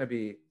 if they're going to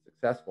be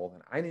successful,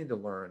 then I need to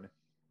learn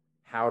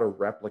how to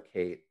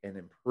replicate and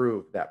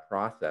improve that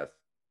process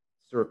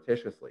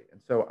surreptitiously.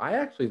 And so I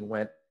actually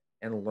went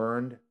and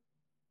learned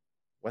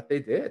what they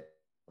did,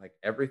 like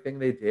everything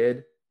they did,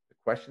 the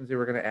questions they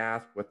were going to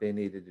ask, what they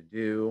needed to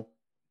do.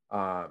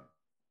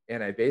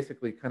 And I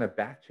basically kind of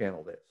back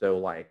channeled it. So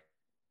like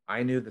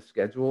I knew the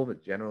schedule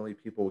that generally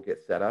people would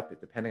get set up,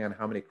 depending on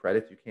how many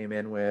credits you came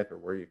in with or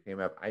where you came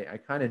up. I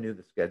kind of knew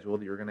the schedule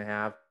that you were going to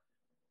have.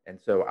 And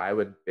so I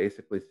would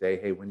basically say,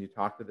 hey, when you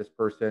talk to this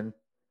person,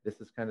 this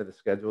is kind of the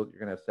schedule that you're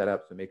going to have set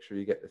up. So make sure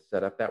you get this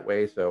set up that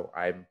way. So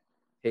I'm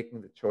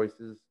taking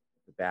the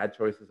bad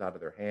choices out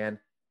of their hand.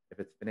 If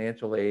it's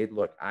financial aid,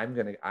 look, I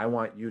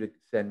want you to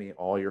send me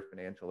all your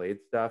financial aid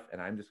stuff, and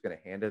I'm just going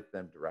to hand it to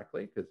them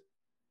directly, because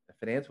the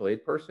financial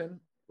aid person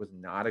was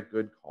not a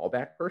good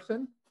callback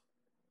person.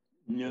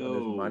 No. When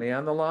there's money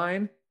on the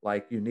line,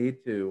 like you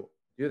need to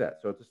do that.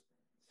 So just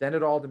send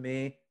it all to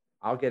me.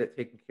 I'll get it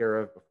taken care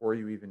of before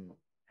you even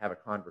have a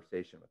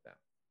conversation with them,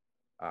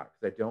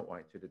 because I don't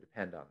want you to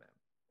depend on them.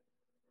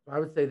 So I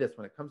would say this: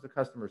 when it comes to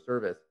customer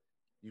service,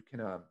 you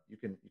can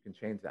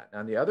change that. Now,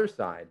 on the other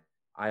side,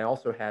 I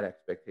also had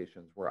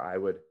expectations where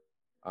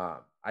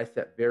I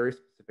set very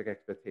specific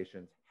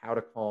expectations: how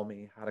to call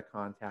me, how to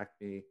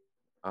contact me,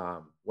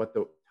 what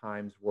the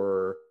times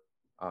were,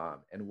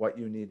 and what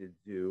you needed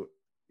to do,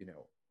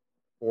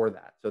 for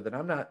that. So that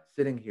I'm not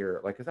sitting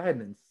here, like, because I had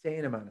an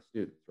insane amount of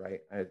students,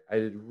 right? I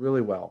did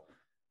really well.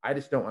 I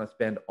just don't want to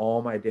spend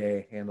all my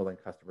day handling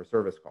customer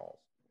service calls.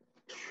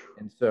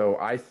 And so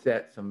I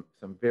set some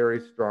very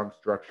strong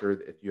structure.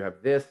 If you have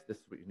this is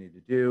what you need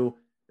to do.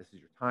 This is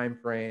your time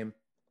frame.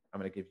 I'm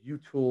going to give you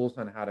tools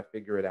on how to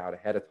figure it out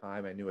ahead of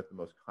time. I knew what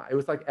it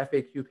was like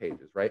FAQ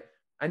pages, right?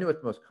 I knew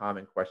what the most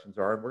common questions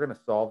are, and we're going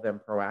to solve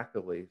them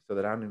proactively so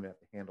that I don't even have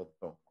to handle the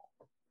phone call.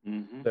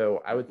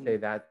 So I would say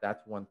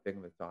that's one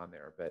thing that's on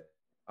there. But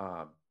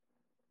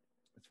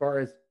as far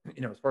as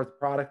the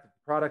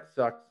product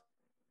sucks,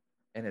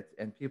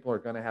 and people are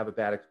going to have a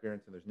bad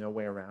experience, and there's no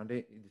way around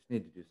it, you just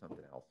need to do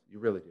something else. You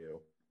really do.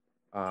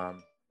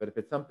 But if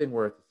it's something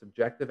where it's a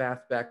subjective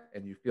aspect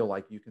and you feel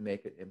like you can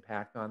make an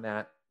impact on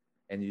that,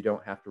 and you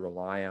don't have to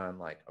rely on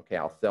like, okay,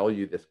 I'll sell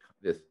you this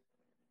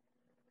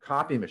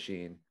copy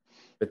machine,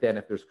 but then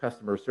if there's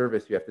customer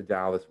service, you have to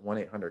dial this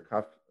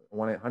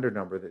 1-800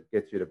 number that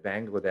gets you to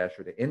Bangladesh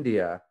or to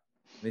India,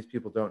 and these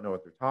people don't know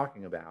what they're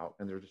talking about,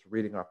 and they're just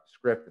reading off the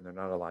script, and they're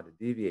not allowed to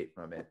deviate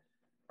from it.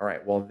 All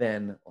right, well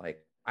then,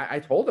 like I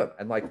told them,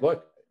 and like,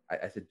 look,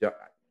 I said,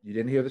 you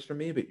didn't hear this from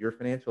me, but your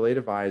financial aid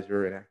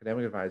advisor and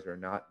academic advisor are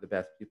not the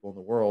best people in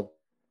the world.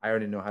 I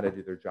already know how to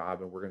do their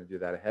job, and we're going to do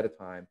that ahead of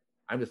time.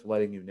 I'm just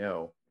letting you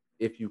know,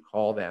 if you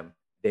call them,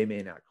 they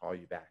may not call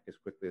you back as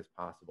quickly as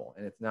possible.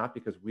 And it's not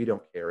because we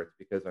don't care. It's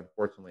because,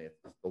 unfortunately, it's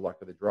just the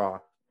luck of the draw.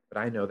 But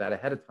I know that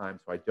ahead of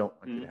time, so I don't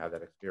want you to have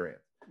that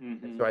experience.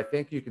 And so I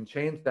think you can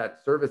change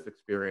that service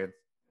experience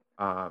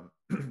and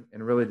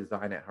really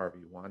design it however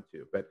you want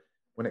to. But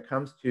when it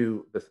comes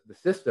to the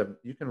system,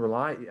 you can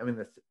rely. I mean,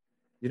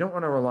 you don't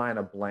want to rely on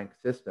a blank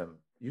system.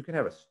 You can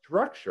have a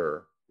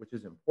structure, which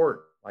is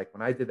important. Like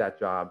when I did that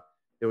job,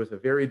 there was a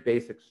very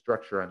basic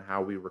structure on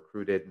how we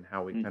recruited and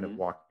how we kind of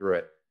walked through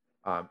it.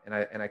 And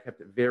I kept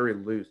it very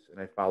loose, and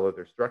I followed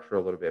their structure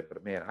a little bit.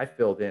 But man, I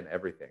filled in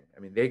everything. I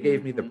mean, they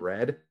gave me the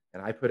bread,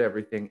 and I put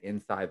everything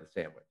inside the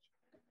sandwich.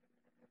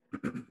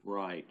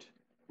 Right.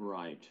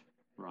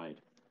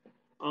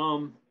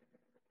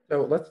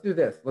 So let's do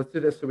this. Let's do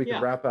this so we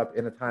can wrap up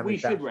in a timely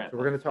fashion. So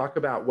we're going to talk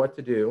about what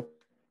to do.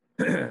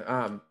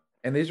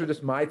 And these are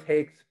just my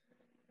takes.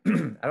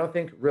 I don't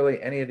think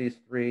really any of these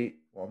three,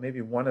 well,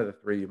 maybe one of the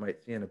three you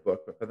might see in a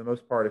book, but for the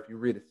most part, if you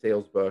read a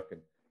sales book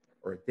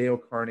or a Dale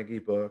Carnegie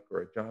book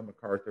or a John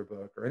MacArthur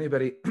book or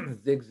anybody,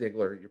 Zig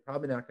Ziglar, you're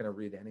probably not going to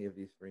read any of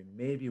these three,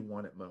 maybe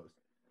one at most.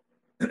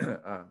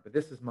 But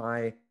this is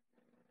my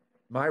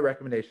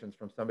recommendations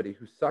from somebody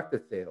who sucked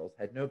at sales,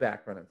 had no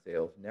background in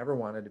sales, never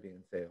wanted to be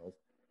in sales,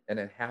 and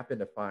then happened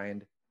to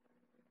find,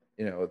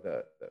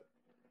 the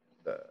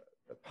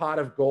pot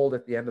of gold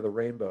at the end of the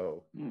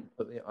rainbow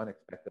completely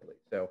unexpectedly.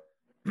 So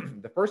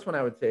the first one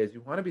I would say is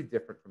you want to be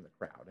different from the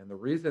crowd. And the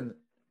reason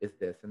is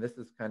this, and this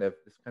kind of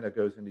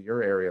goes into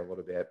your area a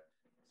little bit,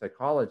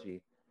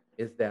 psychology,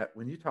 is that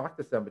when you talk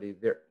to somebody,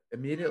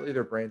 immediately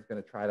their brain's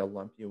going to try to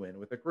lump you in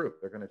with a group.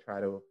 They're going to try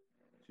to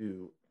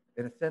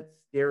in a sense,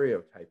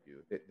 stereotype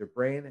you. Their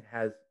brain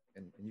has,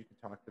 and you can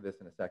talk to this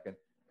in a second,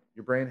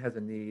 your brain has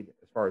a need,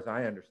 as far as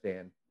I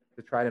understand,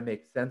 to try to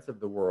make sense of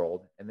the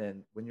world. And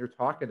then when you're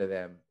talking to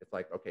them, it's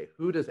like, okay,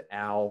 who does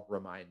Al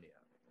remind me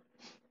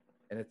of?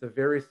 And it's a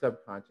very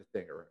subconscious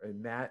thing.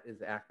 And Matt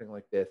is acting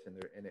like this, and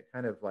it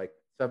kind of like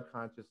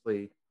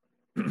subconsciously,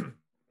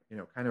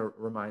 kind of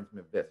reminds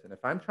me of this. And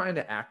if I'm trying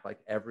to act like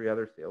every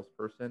other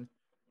salesperson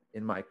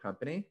in my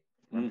company,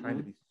 I'm trying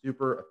to be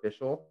super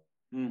official,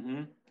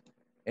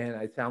 and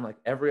I sound like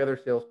every other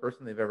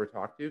salesperson they've ever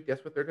talked to,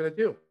 guess what they're going to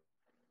do?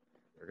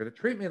 They're going to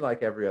treat me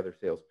like every other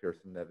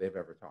salesperson that they've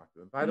ever talked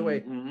to. And by the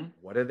way,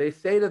 what do they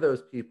say to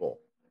those people?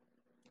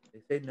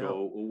 They say no.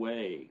 Go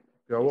away.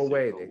 Go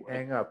away. They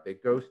hang up. They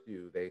ghost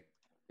you. They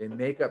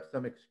make up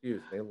some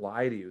excuse. They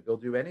lie to you. They'll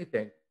do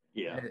anything.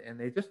 Yeah. And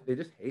they just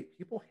hate,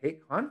 people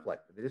hate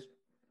conflict. They just,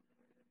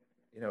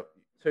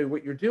 so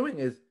what you're doing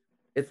is,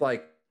 it's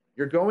like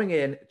you're going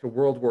in to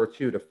World War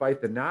II to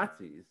fight the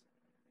Nazis,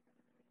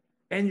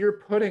 and you're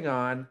putting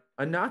on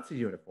a Nazi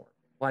uniform.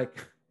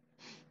 Like,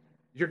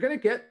 you're going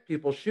to get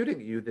people shooting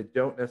at you that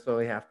don't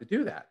necessarily have to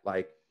do that.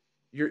 Like,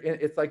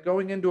 it's like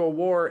going into a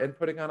war and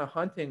putting on a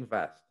hunting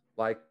vest.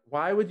 Like,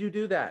 why would you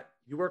do that?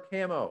 You wear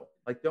camo.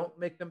 Like, don't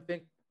make them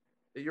think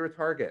that you're a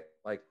target.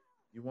 Like,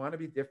 you want to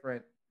be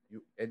different.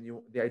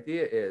 The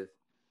idea is,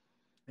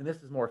 and this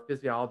is more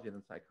physiology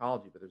than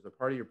psychology, but there's a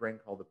part of your brain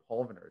called the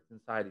pulvinar. It's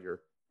inside of your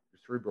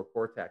cerebral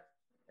cortex.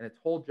 And its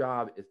whole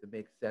job is to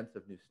make sense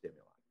of new stimuli.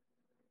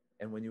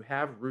 And when you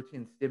have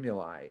routine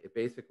stimuli, it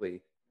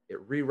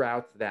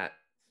reroutes that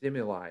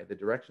stimuli, the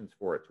directions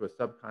for it, to a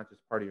subconscious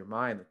part of your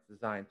mind that's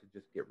designed to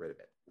just get rid of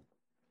it.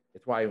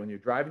 It's why when you're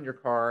driving your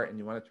car and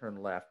you want to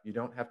turn left, you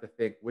don't have to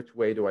think, which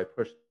way do I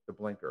push the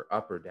blinker,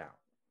 up or down?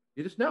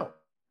 You just know.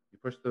 You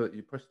push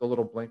the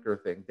little blinker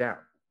thing down.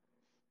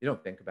 You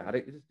don't think about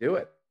it. You just do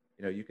it.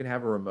 You can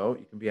have a remote.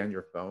 You can be on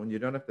your phone. You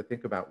don't have to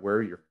think about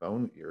where your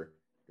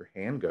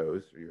hand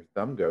goes or your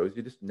thumb goes.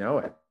 You just know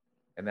it.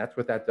 And that's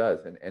what that does.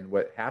 And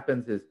what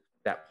happens is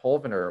that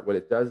pulvinar, what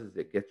it does is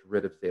it gets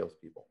rid of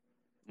salespeople.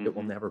 It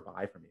will never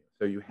buy from you.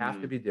 So you have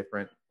to be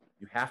different.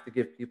 You have to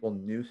give people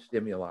new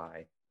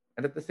stimuli.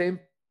 And at the same,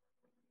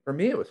 for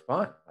me, it was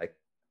fun. Like,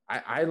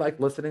 I like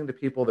listening to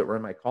people that were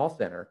in my call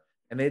center,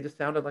 and they just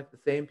sounded like the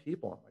same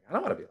people. I'm like, I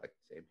don't want to be like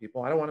the same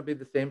people. I don't want to be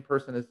the same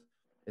person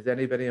as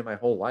anybody in my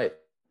whole life,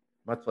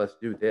 much less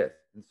do this.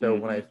 And so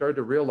when I started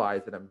to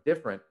realize that I'm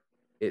different,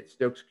 it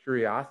stokes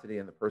curiosity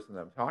in the person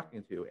that I'm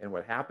talking to. And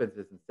what happens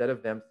is, instead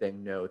of them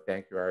saying, no,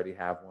 thank you, I already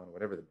have one,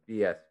 whatever the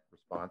BS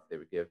response they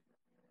would give,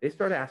 they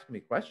start asking me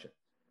questions,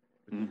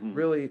 which is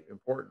really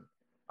important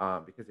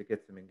because it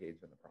gets them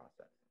engaged in the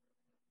process.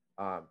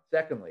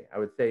 Secondly, I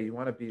would say you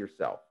want to be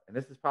yourself. And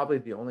this is probably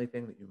the only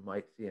thing that you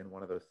might see in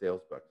one of those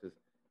sales books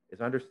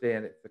is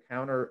understand it's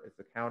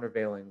the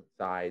countervailing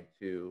side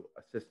to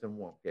a system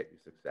won't get you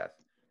success.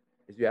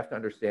 Is you have to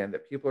understand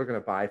that people are going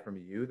to buy from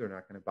you. They're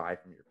not going to buy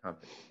from your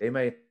company.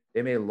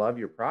 They may love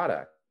your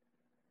product,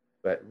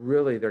 but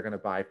really they're going to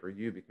buy for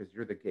you because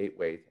you're the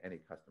gateway to any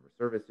customer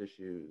service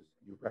issues.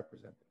 You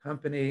represent the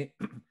company.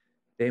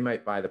 They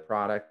might buy the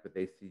product, but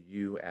they see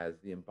you as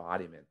the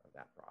embodiment of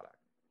that product.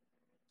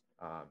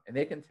 And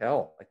they can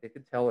tell if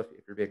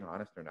you're being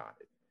honest or not.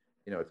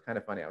 It's kind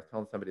of funny. I was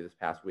telling somebody this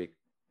past week,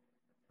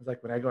 I was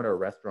like, when I go to a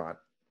restaurant,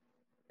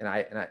 and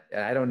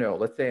I don't know,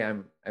 let's say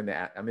I'm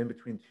in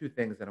between two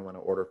things that I want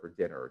to order for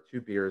dinner, or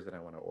two beers that I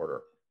want to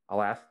order.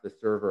 I'll ask the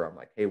server, I'm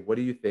like, hey, what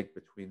do you think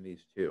between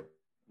these two?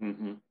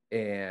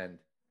 And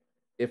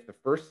if the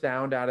first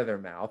sound out of their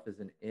mouth is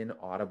an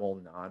inaudible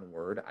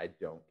non-word, I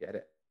don't get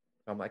it.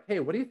 So I'm like, hey,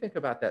 what do you think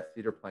about that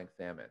cedar plank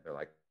salmon? They're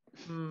like,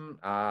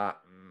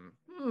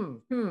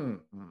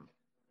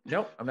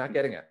 nope, I'm not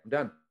getting it. I'm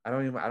done. I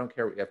don't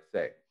care what you have to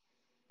say.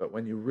 But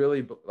when you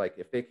really, like,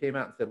 if they came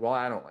out and said, well,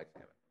 I don't like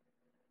salmon.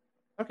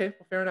 Okay,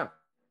 well, fair enough.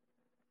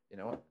 You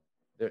know,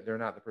 they're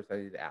not the person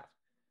I need to ask.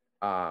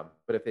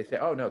 But if they say,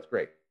 oh, no, it's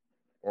great.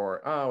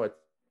 Or, oh, it's,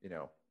 you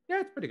know, yeah,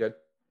 it's pretty good.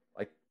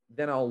 Like,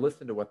 then I'll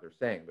listen to what they're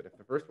saying. But if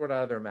the first word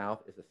out of their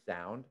mouth is a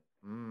sound,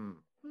 I'm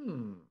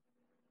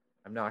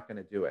not going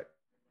to do it.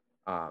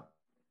 But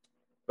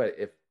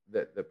if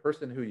the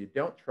person who you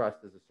don't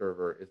trust as a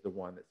server is the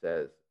one that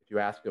says, if you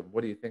ask them,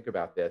 what do you think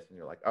about this? And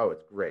you're like, oh,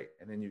 it's great.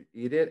 And then you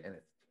eat it and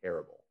it's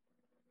terrible,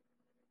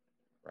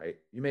 right?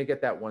 You may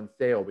get that one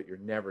sale, but you're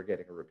never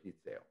getting a repeat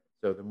sale.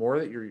 So the more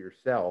that you're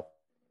yourself,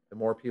 the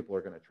more people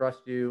are going to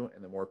trust you,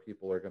 and the more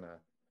people are going to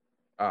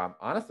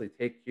honestly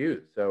take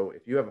cues. So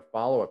if you have a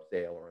follow-up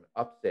sale or an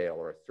upsale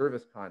or a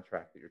service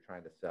contract that you're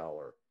trying to sell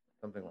or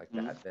something like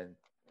that, then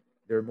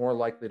they're more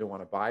likely to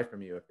want to buy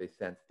from you if they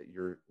sense that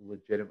you're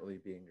legitimately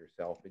being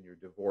yourself and you're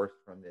divorced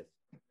from this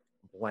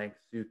blank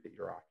suit that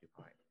you're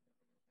occupying.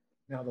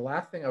 Now, the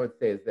last thing I would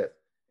say is this,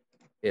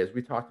 is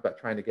we talked about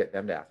trying to get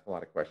them to ask a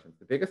lot of questions.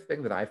 The biggest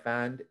thing that I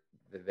found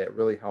that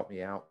really helped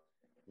me out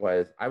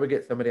was I would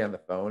get somebody on the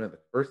phone, and the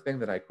first thing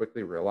that I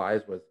quickly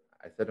realized was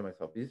I said to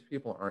myself, these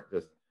people aren't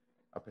just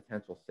a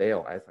potential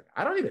sale. I was like,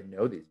 I don't even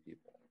know these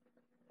people.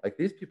 Like,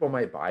 these people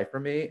might buy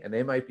from me, and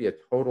they might be a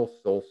total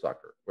soul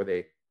sucker where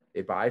they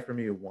buy from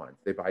you once,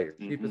 they buy your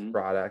cheapest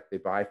product, they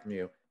buy from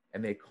you,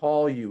 and they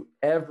call you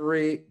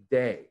every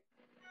day,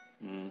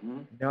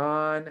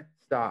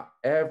 non-stop,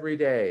 every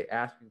day,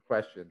 asking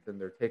questions, and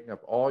they're taking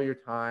up all your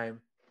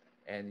time.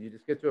 And you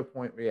just get to a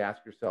point where you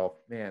ask yourself,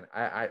 man,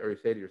 or you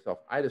say to yourself,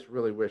 I just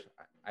really wish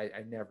I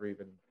never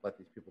even let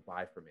these people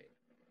buy from me.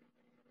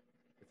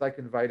 It's like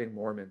inviting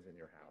Mormons in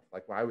your house.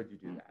 Like, why would you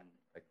do that?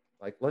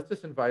 Like, let's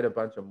just invite a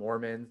bunch of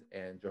Mormons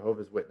and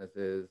Jehovah's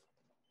Witnesses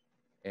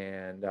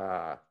and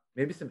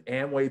maybe some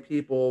Amway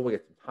people. We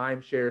get some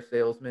timeshare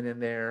salesmen in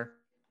there,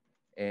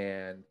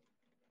 and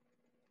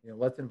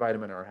let's invite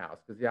them in our house,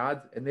 because the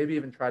odds, and maybe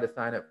even try to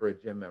sign up for a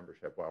gym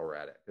membership while we're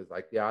at it, because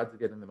like the odds of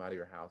getting them out of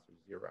your house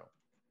are zero.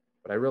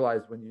 But I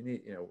realized when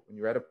when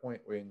you're at a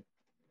point when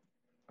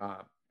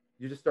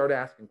you just start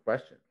asking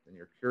questions and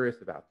you're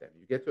curious about them,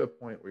 you get to a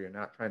point where you're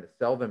not trying to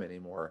sell them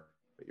anymore,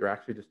 but you're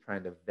actually just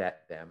trying to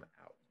vet them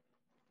out.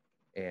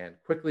 And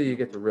quickly you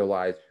get to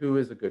realize who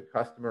is a good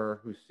customer,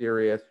 who's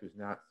serious, who's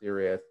not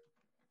serious.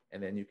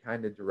 And then you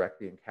kind of direct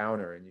the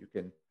encounter, and you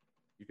can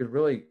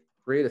really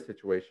create a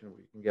situation where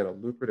you can get a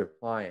lucrative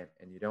client,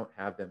 and you don't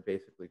have them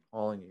basically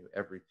calling you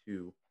every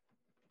two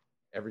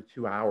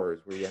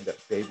hours, where you end up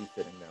babysitting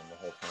them the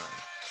whole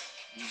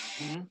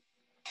time.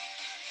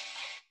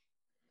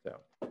 So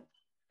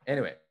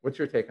anyway, what's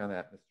your take on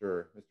that,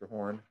 Mr.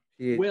 Horne?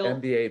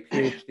 MBA,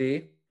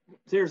 PhD?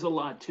 There's a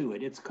lot to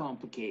it. It's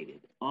complicated.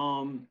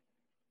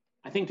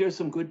 I think there's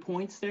some good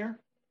points there,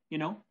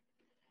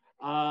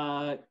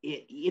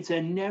 it's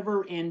a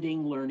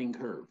never-ending learning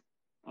curve,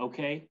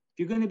 okay? If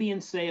you're going to be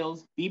in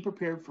sales, be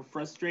prepared for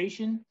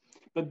frustration,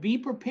 but be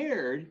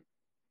prepared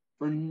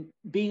for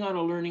being on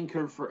a learning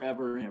curve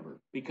forever and ever,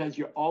 because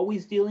you're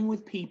always dealing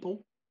with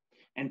people,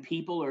 and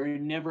people are a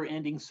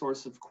never-ending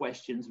source of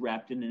questions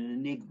wrapped in an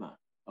enigma,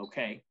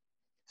 okay?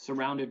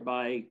 Surrounded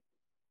by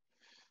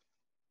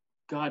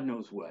God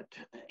knows what.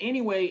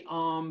 Anyway,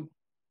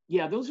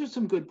 yeah, those are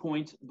some good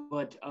points,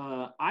 but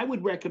I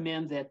would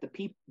recommend that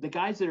the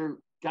guys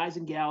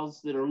and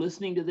gals that are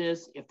listening to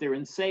this, if they're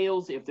in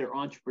sales, if they're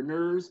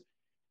entrepreneurs,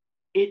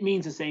 it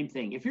means the same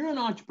thing. If you're an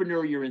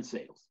entrepreneur, you're in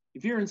sales.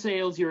 If you're in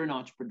sales, you're an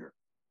entrepreneur.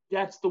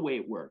 That's the way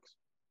it works.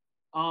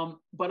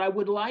 But I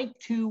would like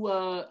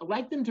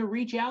them to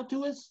reach out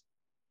to us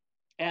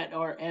at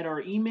our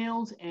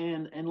emails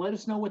and let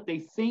us know what they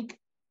think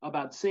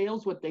about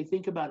sales, what they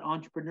think about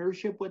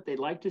entrepreneurship, what they'd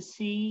like to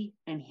see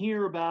and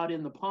hear about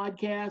in the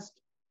podcast.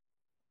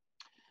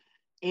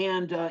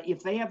 And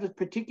if they have a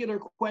particular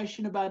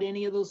question about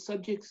any of those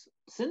subjects,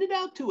 send it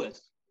out to us.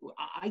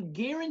 I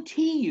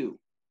guarantee you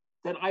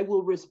that I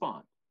will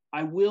respond.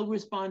 I will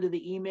respond to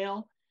the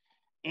email,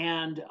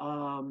 and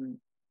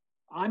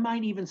I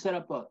might even set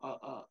up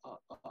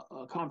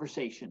a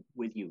conversation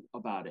with you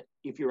about it.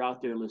 If you're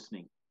out there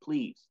listening,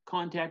 please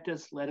contact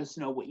us. Let us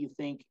know what you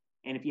think.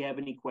 And if you have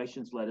any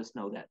questions, let us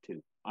know that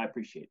too. I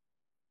appreciate it.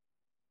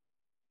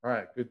 All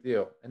right, good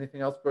deal.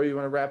 Anything else, bro, you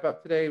want to wrap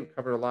up today? We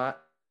covered a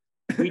lot.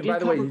 By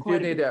the way, you do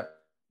need to,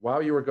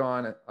 while you were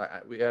gone,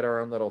 we had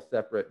our own little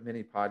separate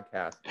mini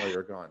podcast while you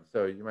were gone.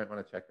 So you might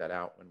want to check that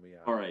out when we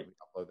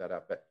upload that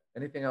up. But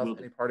anything else,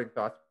 any parting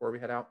thoughts before we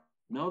head out?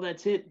 No,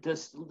 that's it.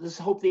 Just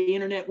hope the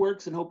internet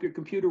works and hope your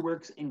computer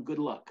works, and good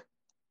luck.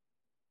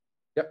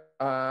 Yep.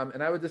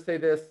 And I would just say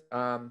this,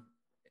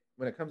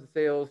 when it comes to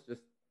sales,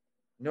 just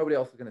nobody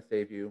else is going to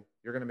save you.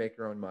 You're going to make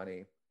your own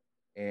money,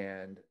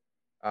 and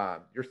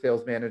your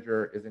sales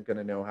manager isn't going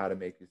to know how to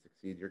make you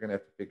succeed. You're going to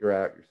have to figure it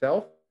out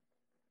yourself.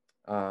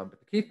 But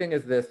the key thing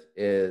is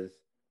the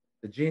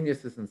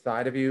genius is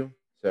inside of you.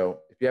 So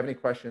if you have any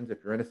questions, if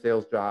you're in a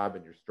sales job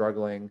and you're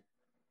struggling,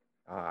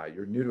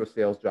 you're new to a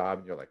sales job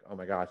and you're like, oh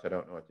my gosh, I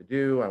don't know what to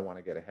do, I want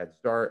to get a head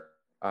start,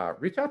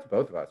 reach out to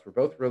both of us. We're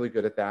both really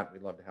good at that.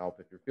 We'd love to help.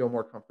 If you feel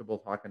more comfortable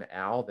talking to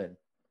Al, then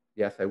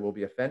yes, I will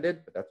be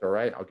offended, but that's all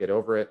right. I'll get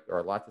over it. There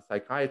are lots of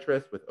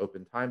psychiatrists with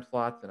open time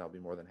slots, and I'll be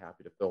more than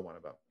happy to fill one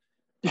of them.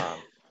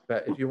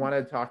 But if you want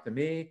to talk to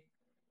me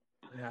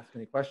and ask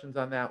any questions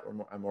on that,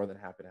 I'm more than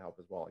happy to help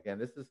as well. Again,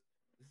 this is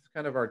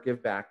kind of our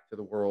give back to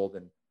the world,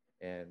 and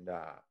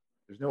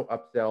there's no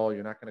upsell.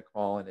 You're not going to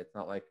call, and it's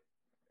not like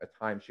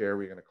a timeshare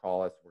where you're going to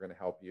call us. We're going to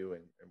help you,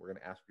 and we're going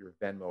to ask for your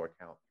Venmo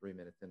account 3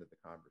 minutes into the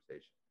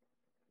conversation.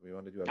 We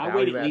want to do a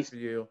value add for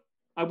you.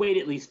 I wait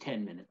at least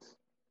 10 minutes.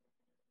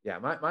 Yeah,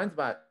 mine's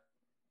about,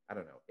 I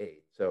don't know,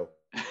 8. So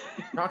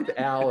talk to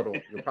Al.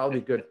 You'll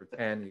probably be good for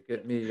 10. You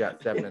get me, you got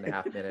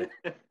 7.5 minutes.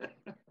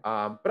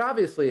 But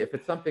obviously, if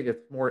it's something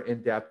that's more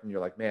in depth, and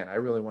you're like, man, I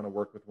really want to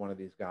work with one of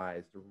these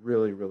guys to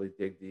really, really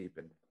dig deep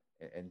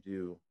and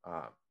do,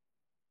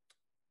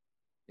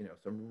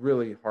 some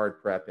really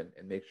hard prep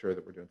and make sure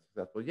that we're doing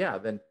successful. Yeah,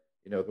 then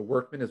the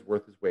workman is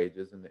worth his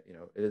wages, and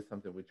it is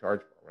something we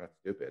charge for. We're not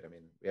stupid. I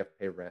mean, we have to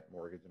pay rent,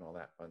 mortgage, and all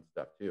that fun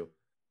stuff too.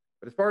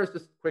 But as far as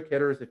just quick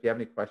hitters, if you have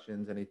any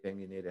questions, anything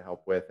you need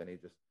help with, any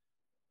just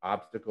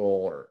obstacle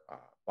or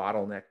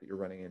bottleneck that you're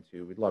running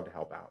into, we'd love to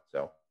help out.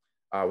 So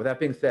with that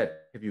being said,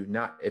 if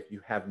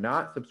you have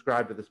not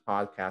subscribed to this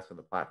podcast on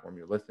the platform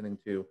you're listening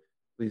to,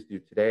 please do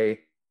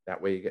today.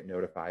 That way you get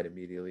notified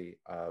immediately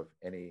of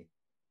any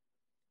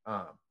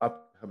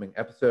upcoming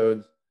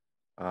episodes.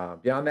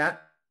 Beyond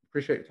that,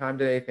 appreciate your time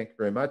today. Thank you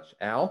very much,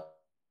 Al.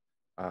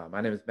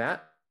 My name is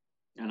Matt.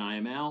 And I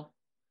am Al.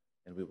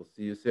 And we will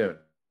see you soon.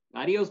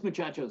 Adios,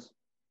 muchachos.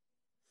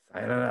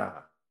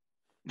 Sayonara.